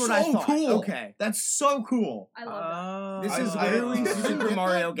yes, that's what I so thought. cool. Okay. That's so cool. I love This I- is I- literally I- Super I-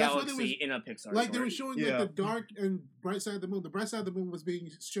 Mario that's what it Galaxy was- in a Pixar Like they short. were showing Yeah. like the dark and bright side of the moon. The bright side of the moon was being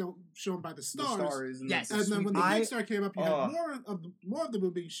shown by the stars. and Yes. And then when the I- big star came up, you had Oh. more of the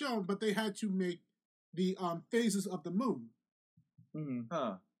moon being shown, but they had to make the phases of the moon. Mhm.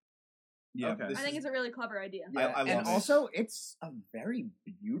 Huh. Yeah, Okay. this I think is- it's a really clever idea. I love and it. also it's a very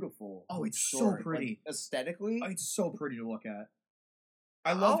beautiful. Oh, it's so story, pretty. like, aesthetically. it's so pretty to look at.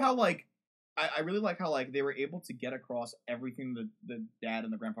 I love how like I really like how like they were able to get across everything the dad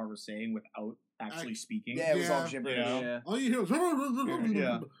and the grandpa were saying without actually speaking. Yeah, it was all Yeah. gibberish. Yeah. All you hear is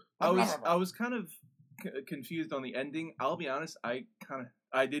Yeah. I was kind of confused on the ending. I'll be honest, I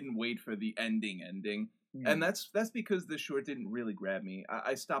didn't wait for the ending, Mm. and that's because the short didn't really grab me.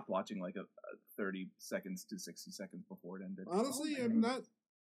 I stopped watching like a 30 seconds to 60 seconds before it ended. Honestly, Oh,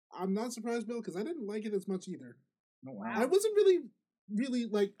 I'm not surprised, Bill, because I didn't like it as much either. Oh, I wasn't really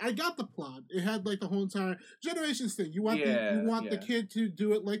like. I got the plot. It had like the whole entire generations thing. You want the kid to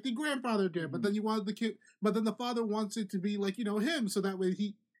do it like the grandfather did, but then you want then the father wants it to be like him, so that way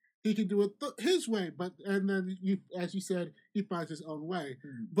he can do it his way. And then as you said, he finds his own way.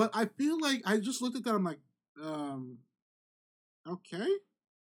 Mhm. But I feel like I just looked at that. I'm like, okay,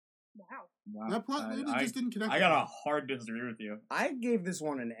 Wow. that plot really just didn't connect. I with got me. a hard disagree with you. I gave this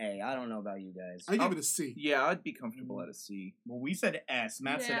one an A. I don't know about you guys. I give it a C. Yeah, I'd be comfortable at a C. Well, we said S.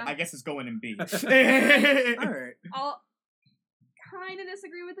 Matt said Yeah. I guess it's going in B. All right. I'll kind of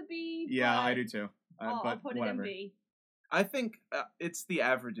disagree with the B. Yeah, but I do too. I'll But put whatever. it in B. I think it's the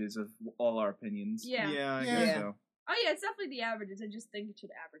averages of all our opinions. Yeah. Yeah, I Yeah. guess so. Oh yeah, it's definitely the averages. I just think it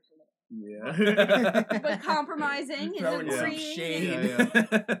should average a little. Yeah. But compromising and Throwing some agreeing. shade.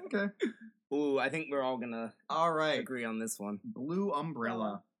 Yeah. Okay. Ooh, I think we're all gonna All right. agree on this one. Blue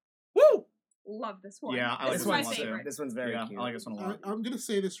Umbrella. Woo! Love this one. Yeah, I like this this is my one a lot, too. favorite. This one's very Yeah, cute. I like this one a lot. I'm gonna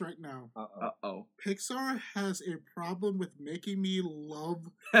say this right now. Uh-oh. Pixar has a problem with making me love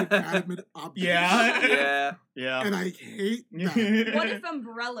inanimate objects. Yeah. Yeah. Yeah. And I hate that. What if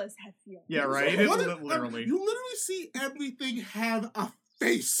umbrellas had feelings? Yeah, right? What It- if- literally. You literally see everything have a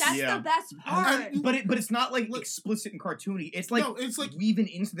face. That's Yeah. the best part. And- But it's not like Look- explicit and cartoony. It's like No, it's like weaving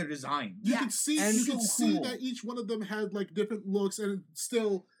into their design. you Yeah. can see And you can so see cool. that each one of them had like different looks and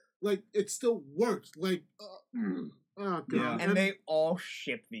it still worked. Like oh god. Yeah. And they all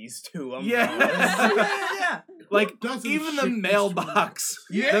ship these two umbrellas. Yeah. Yeah. Like, doesn't even ship the these mailbox.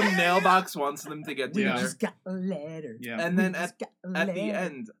 Yeah. The mailbox wants them to get We Yeah. together. just got a letter. Yeah. And then We just got a at the letter.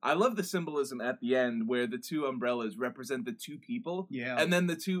 end, I love the symbolism at the end where the two umbrellas represent the two people. Yeah. And then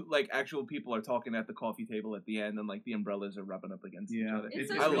the two actual people are talking at the coffee table at the end, and the umbrellas are rubbing up against each Yeah. other.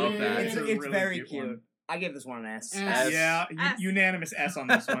 It's I a love really- that. It's, a it's really very cute cute. one. I give this one an S. S. Yeah. S. Unanimous S on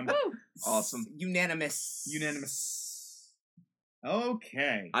this one. Woo! Awesome. Unanimous. Unanimous.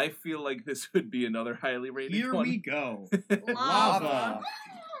 Okay. I feel like this would be another highly rated Here one. we go. Lava.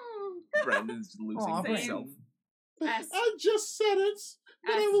 Brandon's losing Aw, himself. S. I just said it,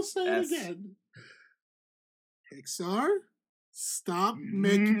 but I will say S. it again. Pixar, stop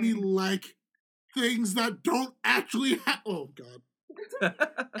making me like things that don't actually happen. Oh god.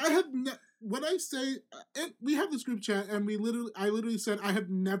 I have when I say we have this group chat and I literally said I have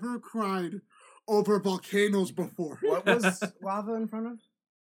never cried over volcanoes before. What was lava in front of?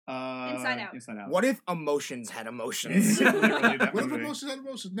 Inside Out. Inside Out. What if emotions had emotions? Literally that What if movie. emotions had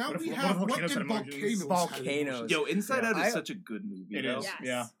emotions? Now What if- we what have if what volcanoes if had emotions? volcanoes had Volcanoes. emotions? Yo, Inside Yeah. Out I- is such a good movie. It though. is. Yes.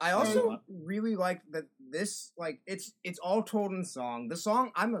 Yeah. I also really like that this, it's all told in song. The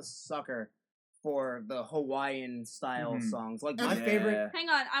song, I'm a sucker for the Hawaiian style Mhm. songs. Like, Yeah. my favorite, Hang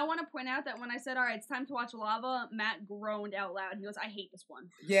on, I want to point out that when I said, "All right, it's time to watch Lava," Matt groaned out loud. He goes, "I hate this one."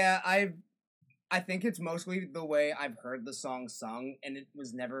 yeah, I think it's mostly the way I've heard the song sung, and it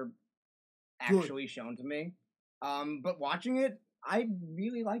was never actually shown to me. But watching it, I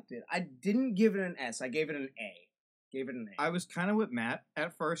really liked it. I didn't give it an S. I gave it an A. I was kind of with Matt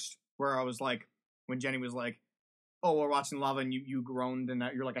at first, where I was like, when Jenny was like, "Oh, we're watching Lava," and you groaned, and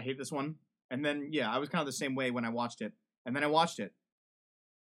you're like, "I hate this one." And then I was kind of the same way when I watched it, and then I watched it.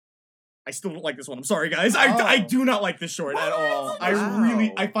 I still don't like this one. I'm sorry, guys. I Oh. do not like this short at all.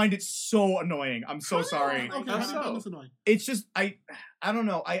 Wow. I find it so annoying. I'm so sorry. Oh Okay, my how do you God. find this annoying? It's just I don't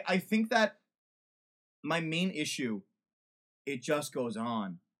know. I think that my main issue, it just goes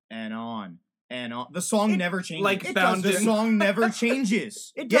on and on and on. The song never changes. like It Bound the does. in. song never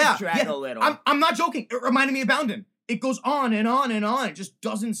changes. It does Yeah, drag yeah. a little. I'm not joking. It reminded me of Bounden. It goes on and on and on. It just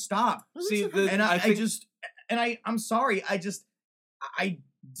doesn't stop. See, And I think I'm sorry. I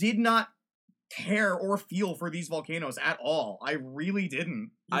did not care or feel for these volcanoes at all. I really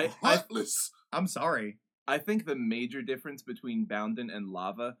didn't. You heartless. I'm sorry. I think the major difference between Bounden and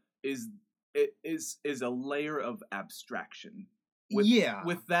Lava is a layer of abstraction. Yeah.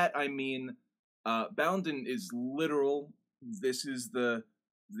 With that, I mean, Bounden is literal. This is the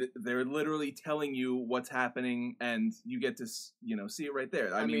they're literally telling you what's happening, and you get to see it right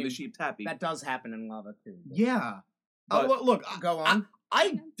there. I mean, the sheep's happy. That does happen in Lava too. Yeah. But- Look, Go on.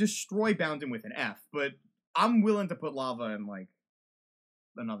 I destroy Boundin with an F, but I'm willing to put Lava in like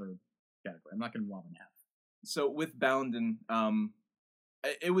another category. I'm not going to Lava an F. So with Boundin,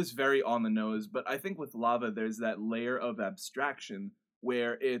 it was very on the nose, but I think with Lava, there's that layer of abstraction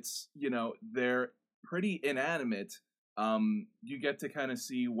where it's, they're pretty inanimate. You get to kind of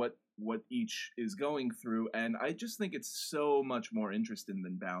see what each is going through, and I just think it's so much more interesting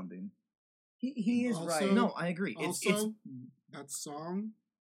than Bounding. He is Also- right. No, I agree. Also, It's that song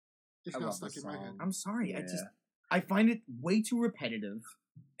is I not love stuck the in my head. song. I'm sorry. Yeah. I find it way too repetitive,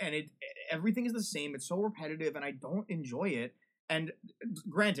 and everything is the same. It's so repetitive, and I don't enjoy it. And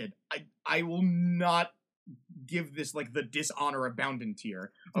granted, I will not give this like the dishonor of Boundin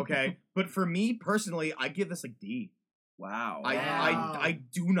tier, okay? But for me personally, I give this like D. Wow. I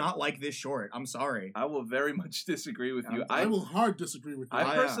do not like this short. I'm sorry. I will very much disagree with you. I will hard disagree with you.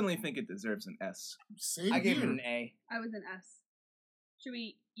 I personally think it deserves an S. Same I gave it here. an A. I was an S. Should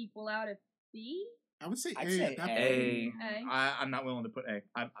we equal out a B? I would say I'd A say at that point. A. A. I'm not willing to put A.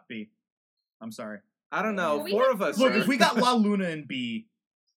 I'm B. I'm sorry. I don't know. Well, we 4 had of us. Look, are- if we got La Luna in B,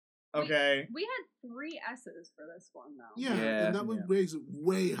 okay. We had 3 S's for this one though. Yeah, Yeah. and that would raise it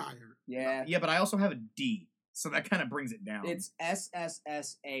way higher. Yeah. Yeah, but I also have a D, so that kind of brings it down. It's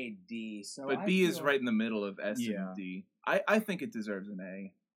SSSAD. So But I B is feel- right in the middle of S Yeah. and D. I think it deserves an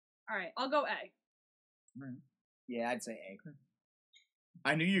A. All right, I'll go A. Yeah, I'd say A.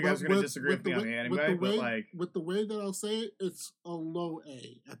 I knew you guys were going to disagree with me on the anime, but like, with the way that I'll say it, it's a low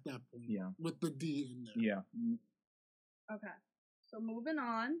A at that point. Yeah. With the D in there. yeah. Okay. So moving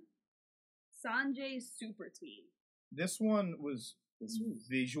on. Sanjay's Super Team. This one was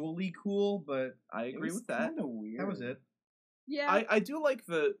visually cool, but I agree with that. Kinda weird. that was it. Yeah. I do like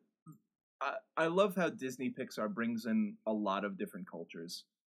the. I love how Disney Pixar brings in a lot of different cultures,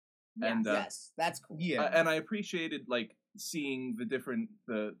 Yes. and Yes, that's cool. Yeah. and I appreciated like seeing the different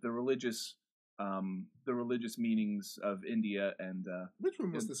the religious meanings of India and Which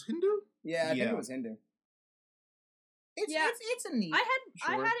one was Yeah. this? Hindu? Yeah, I think Yeah. it was Hindu. Yeah. It's a neat. I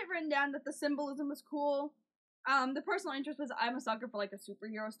had Sure. it written down that the symbolism was cool. The personal interest was I'm a sucker for like a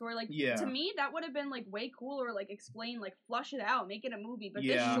superhero story. Like Yeah. to me that would have been like way cooler, like explain, like flush it out, make it a movie. But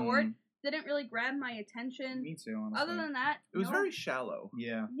Yeah. this short didn't really grab my attention. Me too, honestly. Other than that, it was no. very shallow.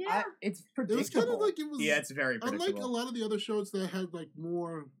 yeah. yeah. It's It predictable. was kind of like it was. Yeah, it's very unlike predictable. a lot of the other shows that had like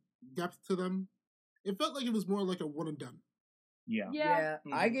more depth to them. It felt like it was more like a one and done. Yeah. Yeah.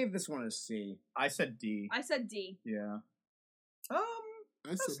 I gave this one a C. I said D. I said D. Yeah.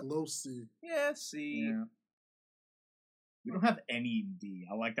 I said low C. Yeah, C. Yeah. We don't have any D.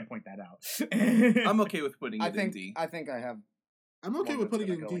 I like to point that out. I'm okay with putting it I in think D. I think I have. I'm okay One with putting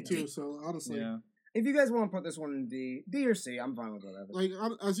that's it in gonna D go in too. So honestly, yeah. If you guys want to put this one in D or C, I'm fine with whatever. like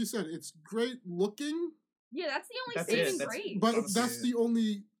as you said, it's great looking, Yeah, that's the only That's saving it. That's- grace. but Honestly, that's the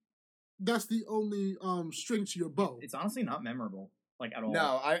only. That's the only string to your bow. It's honestly not memorable, like at all.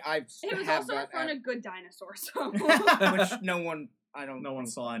 no, I it was have also in that front of Good Dinosaur, so which no one I don't No one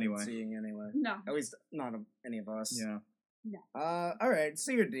think saw anyway. seeing anyway. no. At least not any of us. Yeah. All right,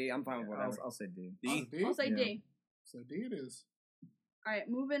 C or D. I'm fine with whatever. I'll say D. D. D? I'll say Yeah. D. So D it is. All right,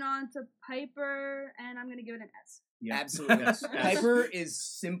 moving on to Piper, and I'm gonna give it an S. Yeah. Absolutely. Yes. Piper is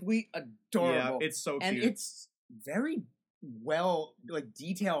simply Yeah, adorable. it's so cute. and it's very well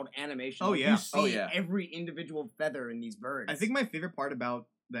detailed animation. Oh, Like, yeah. you see Oh, yeah. every individual feather in these birds. I think my favorite part about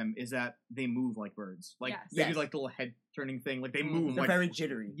them is that they move like birds. Like Yes. they do Yes. like the little head turning thing. Like they Mhm. move They're like very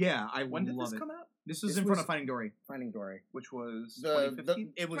jittery. yeah. I When did love this it. come out? This was This in front was- of Finding Dory. Finding Dory. Which was The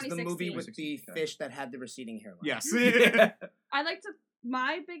 2015? it was the movie with the 2016. fish that had the receding hairline. Yes. Yeah. I like to.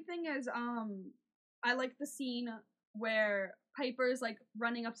 My big thing is I like the scene where Piper's like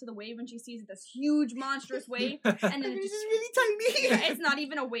running up to the wave and she sees this huge monstrous wave, and then it just really tiny. yeah, it's not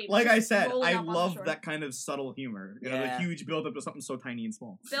even a wave. Like it's I just said, rolling I up on the love shore. that kind of subtle humor. You know, Yeah. the huge build up to something so tiny and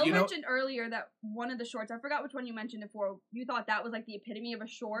small. Bill You know- mentioned earlier that one of the shorts, I forgot which one you mentioned it for, you thought that was like the epitome of a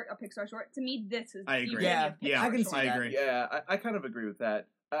short, a Pixar short. To me, this is I the agree. epitome Yeah, of Pixar Yeah, I can short. see I that. agree. Yeah, I kind of agree with that.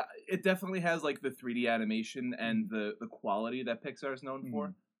 It definitely has like the 3D animation and the quality that Pixar is known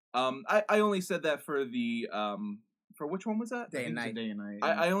for. I only said that for the for which one was that? Day and I think Night. it's a Day and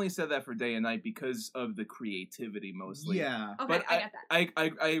Night. I only said that for Day and Night because of the creativity mostly. yeah. Okay, But I got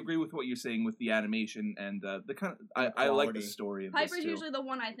that. I agree with what you're saying with the animation and the kind of I like the quality. story of Piper's this too. usually the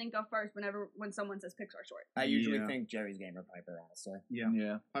one I think of first when someone says Pixar short. I usually Yeah. think Jerry's Gamer Piper, honestly. Yeah.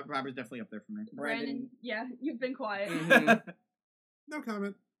 Yeah. Piper's definitely up there for me. Brandon, yeah, you've been quiet. Mhm. No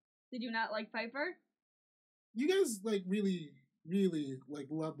comment. Did you not like Piper? You guys like really really like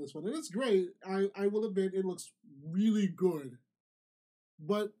love this one, and it's great. I will admit it looks really good,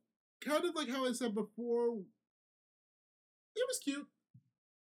 but kind of like how I said before, it was cute.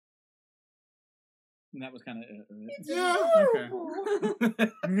 And that was kind of Yeah.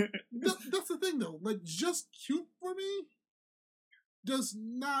 Okay. That's the thing though. Like, just cute for me does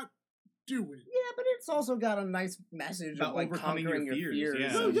not do it. Yeah, but it's also got a nice message About of like overcoming conquering your your fears,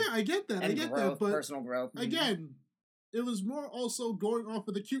 fears. yeah. No, yeah, I get that. And I get growth, that. But personal growth. again, it was more also going off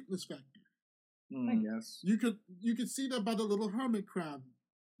of the cuteness factor. I guess. You could see that by the little hermit crab.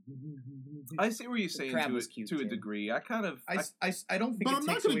 I see what you're saying crab to was cute, a too. degree. I kind of I don't think But it I'm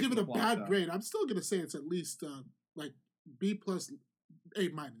not takes going away to give from it a the plot, bad though. grade. I'm still going to say it's at least like B plus, A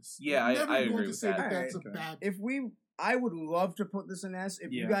minus. Yeah, I'm never I going agree to with say that. that that's Alright, a okay. bad. I would love to put this in S.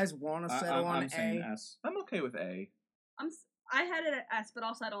 If you Yeah. guys want to settle on I'm saying A, S. I'm okay with A. I had it at S, but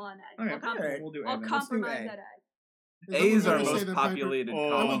I'll settle on A. Okay, I'll, comp- alright. we'll do A I'll then. compromise A. at A. A is I our would never most say that Piper- populated Oh. I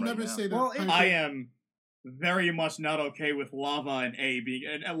column would right never now. say that. Well, Piper- I am very much not okay with Lava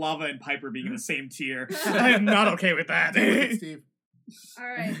and Lava and Piper being in the same tier. I am not okay with that. Deal with it, Steve. All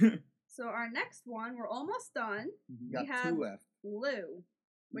right. So our next one, we're almost done. you got We have- 2 left. Blue,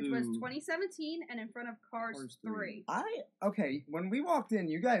 which was Blue. 2017 and in front of Cars, Cars 3. Okay, when we walked in,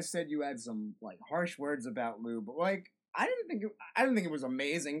 you guys said you had some like harsh words about Lou, but like I didn't think it was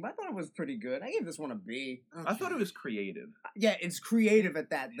amazing, but I thought it was pretty good. I gave this one a B. I thought it was creative. Yeah, it's creative at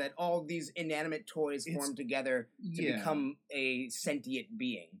that all these inanimate toys It's- form together to yeah. become a sentient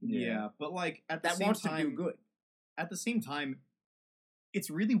being. Yeah, but like at the That same wants time, to do good. At the same time, it's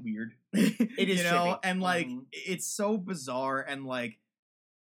really weird. It is you know, trippy. and like Mhm. it's so bizarre and like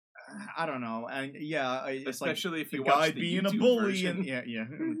I don't know, and yeah, it's like Especially if the you guy watch the being a YouTube bully version. and yeah,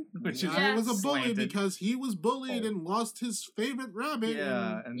 Which Yeah, is Yeah. I was a bully slanted. because he was bullied Oh. and lost his favorite rabbit.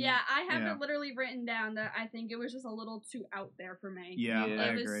 yeah, and and Yeah, I have yeah. it literally written down that I think it was just a little too out there for me. Yeah, Yeah. I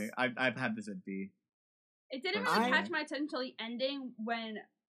It was- agree. I've had this at D. It didn't I- really catch my attention until the ending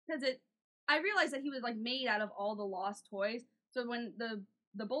because I realized that he was like made out of all the lost toys. So when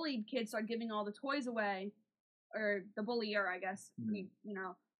the bullied kid started giving all the toys away, or the bullier, I guess, Mhm.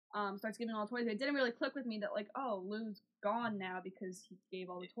 starts giving all the toys away, it didn't really click with me that like, oh, Lou's gone now because he gave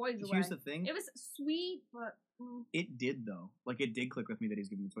all the toys away. Here's the thing. It was sweet, but It did though. Like it did click with me that he's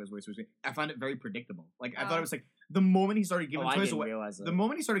giving the toys away. So I found it very predictable. Like I thought Oh. it was like the moment he started giving I toys didn't away. realize that. The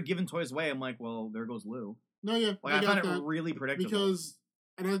moment he started giving toys away, I'm like, well, there goes Lou. No, yeah, Like I got found it that really predictable. because,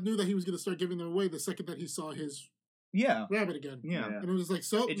 and I knew that he was going to start giving them away the second that he saw his yeah, rabbit again. yeah. And it was like,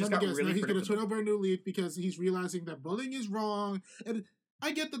 so It just let me got guess, really now he's going to turn predictable. over a new leaf because he's realizing that bullying is wrong. And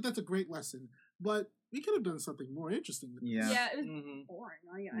I get that that's a great lesson, but we could have done something more interesting. Than Yeah. yeah, it was Mhm. boring.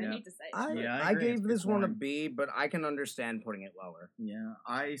 I Yeah. hate to say it. Yeah, I I agree. gave It's this one a boring. B, but I can understand putting it lower. Yeah,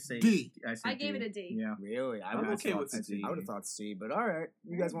 I say D. I say I gave D. it a D. Yeah, Really, I I'm would have okay thought with the D. I would have thought C, but all right,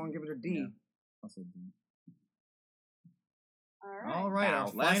 you guys want to give it a D? Yeah. I'll say D. All right. All right, our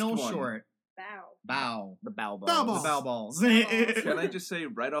Bow. Last final one. short. Bow. Bow. The bow balls. Bow The balls. bow balls. Can I just say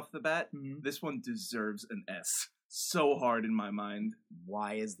right off the bat, Mhm. this one deserves an S. So hard in my mind.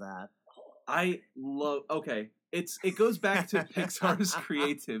 Why is that? I love. Okay, it goes back to Pixar's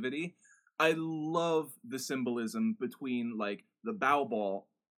creativity. I love the symbolism between like the bow ball.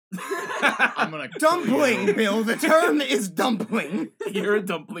 I'm gonna Dumpling, Bill. The term is dumpling. You're a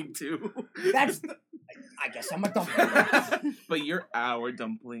dumpling too. That's. I guess I'm a dumpling. But you're our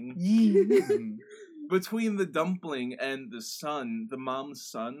dumpling. Mhm. Between the dumpling and the son, the mom's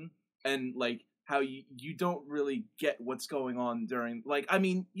son, and like how you don't really get what's going on during like I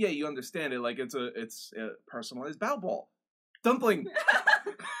mean yeah you understand it like it's a personalized bow ball dumpling.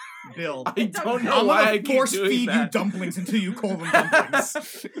 Bill. I don't know I'm why I gonna keep force doing feed you that. dumplings until you call them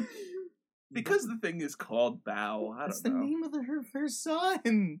dumplings. Because the thing is called Bow. I That's don't the know. name of her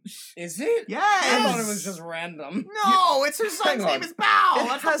son. Is it? Yes. I thought it was just random. No, it's her son's Hang on. name is Bow. It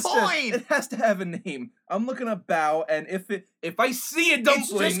That's has the to- point. It has to have a name. I'm looking up Bow, and if I see a It's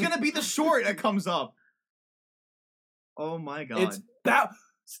dumpling, just gonna be the short that comes up. Oh my god. it's Bow.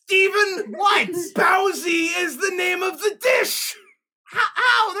 Steven! What? Bowsy is the name of the dish!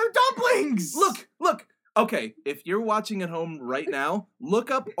 How? They're dumplings! Look. Okay, if you're watching at home right now,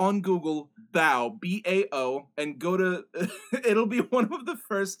 look up on Google Bao, B-A-O, and go to, it'll be one of the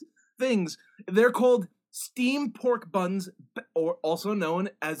first things. They're called steamed pork buns, or also known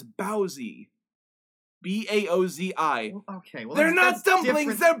as Baozi. B-A-O-Z-I. Okay, well They're not that's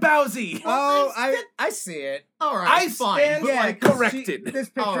dumplings, different. they're Baozi! Oh, I see it. Alright, I fine. stand- but Yeah, like, corrected. This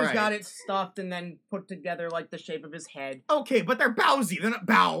picture's Alright. got it stuffed and then put together like the shape of his head. okay, but they're Bowsy. They're not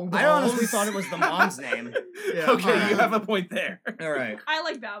Bow. I honestly thought it was the mom's name. Yeah, Okay, alright. you have a point there. Alright. I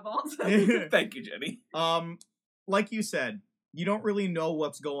like bow balls. Thank you, Jenny. Like you said, you don't really know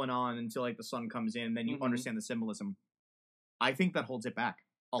what's going on until like the sun comes in, then you Mhm. understand the symbolism. I think that holds it back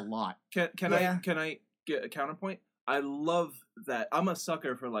a lot. Can I get a counterpoint? I love that. I'm a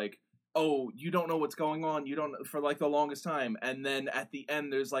sucker for like, oh, you don't know what's going on. You don't for like the longest time, and then at the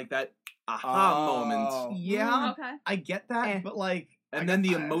end there's like that aha moment, Yeah, Okay. I get that, Eh. but like, and then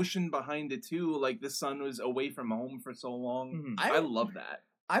the emotion behind it too. Like the son was away from home for so long. Mhm. I love that.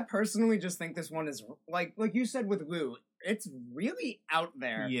 I personally just think this one is like you said with Lou. It's really out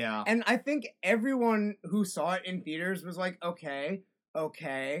there. yeah, And I think everyone who saw it in theaters was like, okay.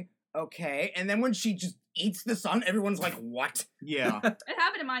 And then when she just eats the sun, everyone's like, what? yeah. It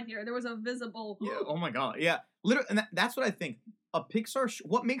happened in my theater. There was a visible. Yeah. Oh my god. Yeah. Literally, and that's what I think. A Pixar.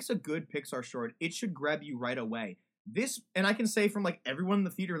 What makes a good Pixar short? It should grab you right away. This, and I can say from like everyone in the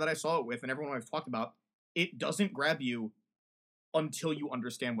theater that I saw it with, and everyone I've talked about, it doesn't grab you until you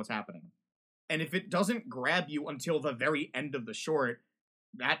understand what's happening. And if it doesn't grab you until the very end of the short,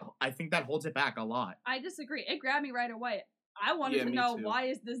 I think that holds it back a lot. I disagree. It grabbed me right away. I wanted Yeah, to me know too. why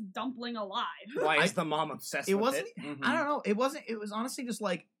is this dumpling alive? Why is the mom obsessed It with wasn't. it? Mhm. I don't know. It wasn't. It was honestly just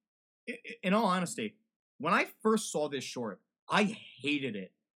like, in all honesty, when I first saw this short, I hated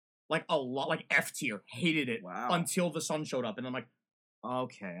it. Like a lot, like F tier, hated it Wow. until the sun showed up, and I'm like,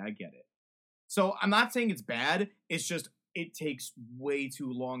 okay, I get it. So I'm not saying it's bad. It's just it takes way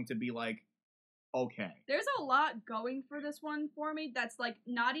too long to be like, okay. There's a lot going for this one for me that's like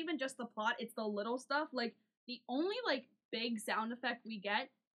not even just the plot, it's the little stuff. Like the only like big sound effect we get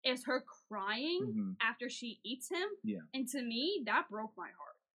is her crying Mhm. after she eats him. Yeah. And to me, that broke my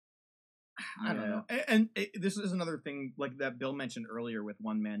heart. I don't know. And this is another thing like that Bill mentioned earlier with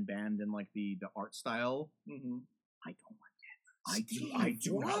one man band and like the art style. Mm-hmm. I don't like it. I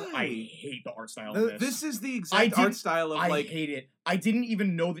do not. I hate the art style of this. This is the I exact did- art style of I like. hate it. I didn't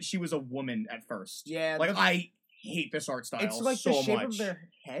even know that she was a woman at first. Yeah, Like I hate this art style. it's like so the shape much. of their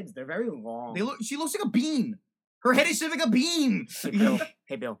heads. They're very long. She looks like a bean. Her head is shaped like a bean.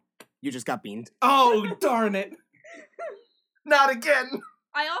 Hey, Bill. You just got beamed. Oh darn it! Not again.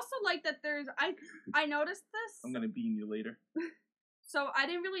 I also like that there's I noticed this. I'm gonna bean you later. So I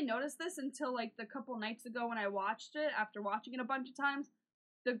didn't really notice this until like the couple nights ago when I watched it after watching it a bunch of times.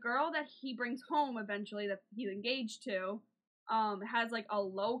 The girl that he brings home eventually that he's engaged to has like a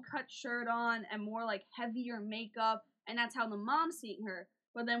low cut shirt on and more like heavier makeup, and that's how the mom's seeing her.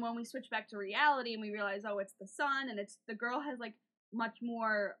 But then when we switch back to reality and we realize, oh, it's the son, and it's the girl has like much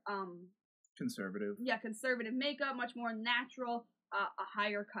more Conservative. conservative makeup, much more natural, a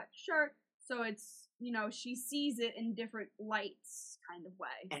higher cut shirt. So it's, you know, she sees it in different lights kind of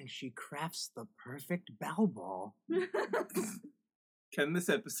way. And she crafts the perfect bow ball. Can this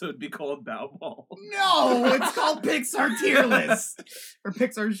episode be called Bow Ball? No, it's called Pixar tier list or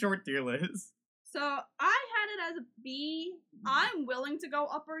Pixar short tier list. So I had it as a B. I'm willing to go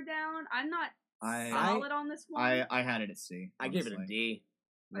up or down. I'm not solid on this one. I had it at C. I gave it a honestly. D.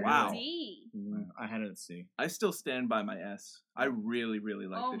 Wow. D. I had it at C. I still stand by my S. I really, really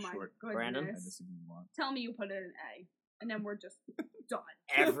like Oh this my short. goodness. Brandon? I disagree a lot. Tell me you put it in A. And then we're just done.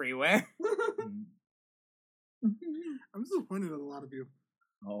 Everywhere. I'm disappointed in a lot of you.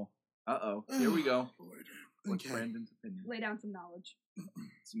 Oh. Uh-oh. Here we go. Lord. What's Okay. Brandon's opinion? Lay down some knowledge.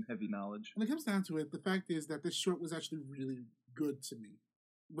 Some heavy knowledge. When it comes down to it, the fact is that this short was actually really good to me.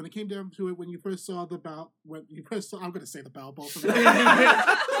 When it came down to it, when you first saw I'm going to say the bow ball for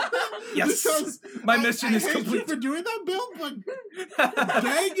Yes. Because My mission is I hate you complete. for doing that, Bill, but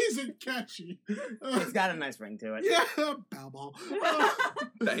dang isn't catchy. It's got a nice ring to it. Yeah, bow ball.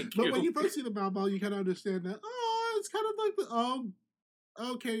 Thank But you. when you first see the bow ball, you kind of understand that, it's kind of like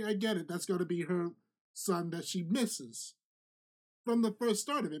okay, I get it. That's going to be her son that she misses from the first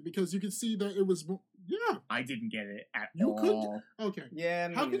start of it, because you can see that it was, I didn't get it at You all. okay. Yeah,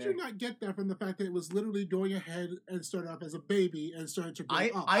 me How could neither. you not get that from the fact that it was literally going ahead and started off as a baby and started to grow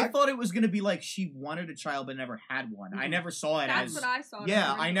up? I thought it was gonna be like she wanted a child but never had one. I Mhm. never saw it That's as what I saw.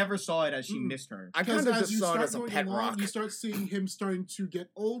 yeah. I never saw it as she Mm-mm. missed her. I Because kind of as just you saw it start as a going pet along, rock. you start seeing him starting to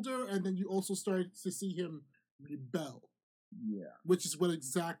get older, and then you also start to see him rebel, Yeah. which is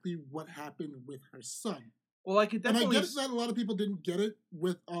exactly what happened with her son. Well, I could And I definitely. guess that a lot of people didn't get it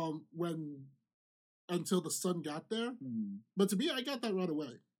with until the son got there. But to me, I got that right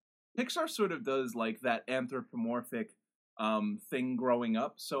away. Pixar sort of does like that anthropomorphic thing growing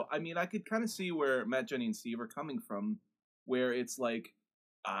up. So I mean, I could kind of see where Matt, Jenny, and Steve are coming from, where it's like,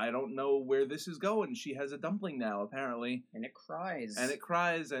 I don't know where this is going. She has a dumpling now, apparently, And it cries.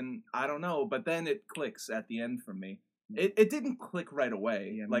 and I don't know. But then it clicks at the end for me. It didn't click right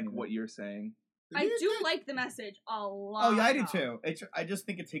away, Yeah, me like neither. what you're saying. I do like the message a lot. Oh yeah, I do though. too. I just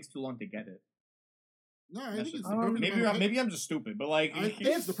think it takes too long to get it. No, I think it's the just- perfect maybe amount of maybe I'm just stupid, but like I think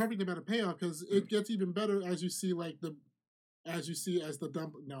it's the perfect amount of payoff because it gets even better as you see as the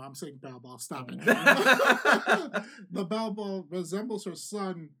dump. No, I'm saying Bell Ball. Stop it. The Bell Ball resembles her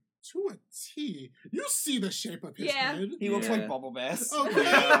son to a T. You see the shape of his Yeah. head. He looks Yeah. like Bubble Bass. Okay,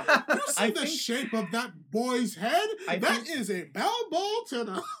 Yeah. you see I the think- shape of that boy's head. That is a Bell Ball to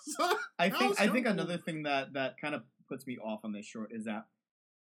the. I That think was I think so another cool. thing that kind of puts me off on this short is that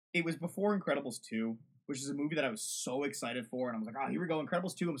it was before Incredibles 2, which is a movie that I was so excited for, and I was like, oh, here we go,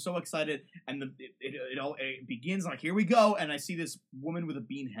 Incredibles 2, I'm so excited, and it begins, like, here we go, and I see this woman with a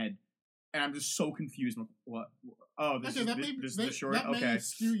bean head, and I'm just so confused. I'm like, what? Oh, this is the short? That Okay. may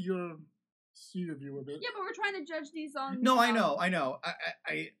skew your view a bit. Yeah, but we're trying to judge these on. No, I know.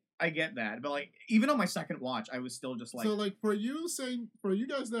 I get that, but like, even on my second watch, I was still just like, So, like, for you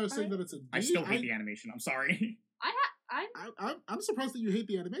guys that are saying that it's a D, I still hate the animation. I'm sorry. I'm surprised that you hate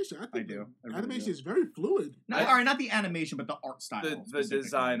the animation. I think do. I the really animation do. is very fluid. All right, not the animation, but the art style. the specifically.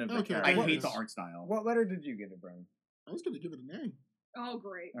 design of the Okay. I characters. hate the art style. What letter did you give it, Brian? I was gonna give it an A. Oh,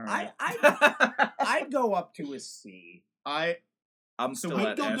 great. All right. I'd go up to a C. I'm So still I'd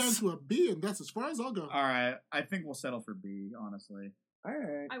at go down S. to a B, and that's as far as I'll go. All right. I think we'll settle for B, honestly. All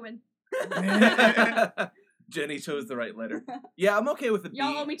right. I win. Jenny chose the right letter. Yeah, I'm okay with the B.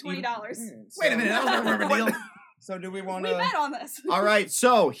 Y'all owe me $20. Wait a minute. That was never a deal. So do we want We to? bet on this. All right.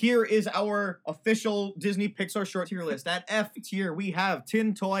 So here is our official Disney Pixar short tier list. At F tier, we have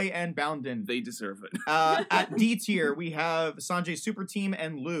Tin Toy and Bounden. They deserve it. At D tier, we have Sanjay's Super Team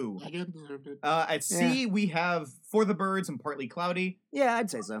and Lou. Again, deserved it. At C, we have For the Birds and Partly Cloudy. Yeah,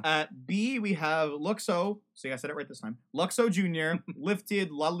 I'd say so. At B, we have Luxo. See, I said it right this time. Luxo Jr., Lifted,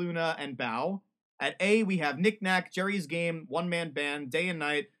 La Luna, and Bao. At A, we have Knick Knack, Jerry's Game, One Man Band, Day and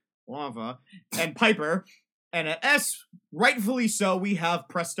Night, Lava, and Piper. And at S, rightfully so, we have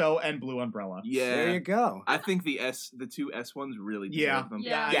Presto and Blue Umbrella. Yeah. There you go. I think the two S ones really deserve Yeah. them.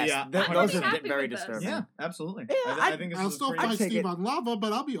 Yeah. Yes, yeah. th- I'm those really are happy very with this. disturbing. Yeah, absolutely. Yeah, I think this I'll is still pretty fight take Steve it. on Lava,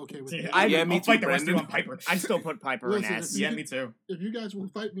 but I'll be okay with it. I- Yeah, me I'll too, fight the rest of you Brandon. on Piper. I'd still put Piper Listen, in S. Yeah, me too. If you guys will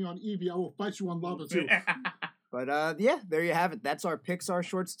fight me on Eevee, I will fight you on Lava too. But yeah, there you have it. That's our Pixar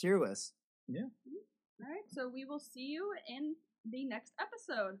shorts tier list. All right, so we will see you in the next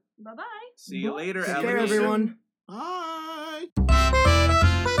episode. Bye bye. See you later, Take care, alligator. everyone. Bye.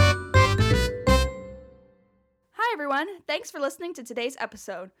 Hi, everyone. Thanks for listening to today's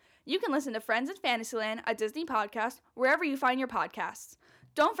episode. You can listen to Friends in Fantasyland, a Disney podcast, wherever you find your podcasts.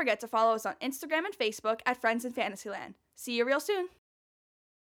 Don't forget to follow us on Instagram and Facebook at Friends in Fantasyland. See you real soon.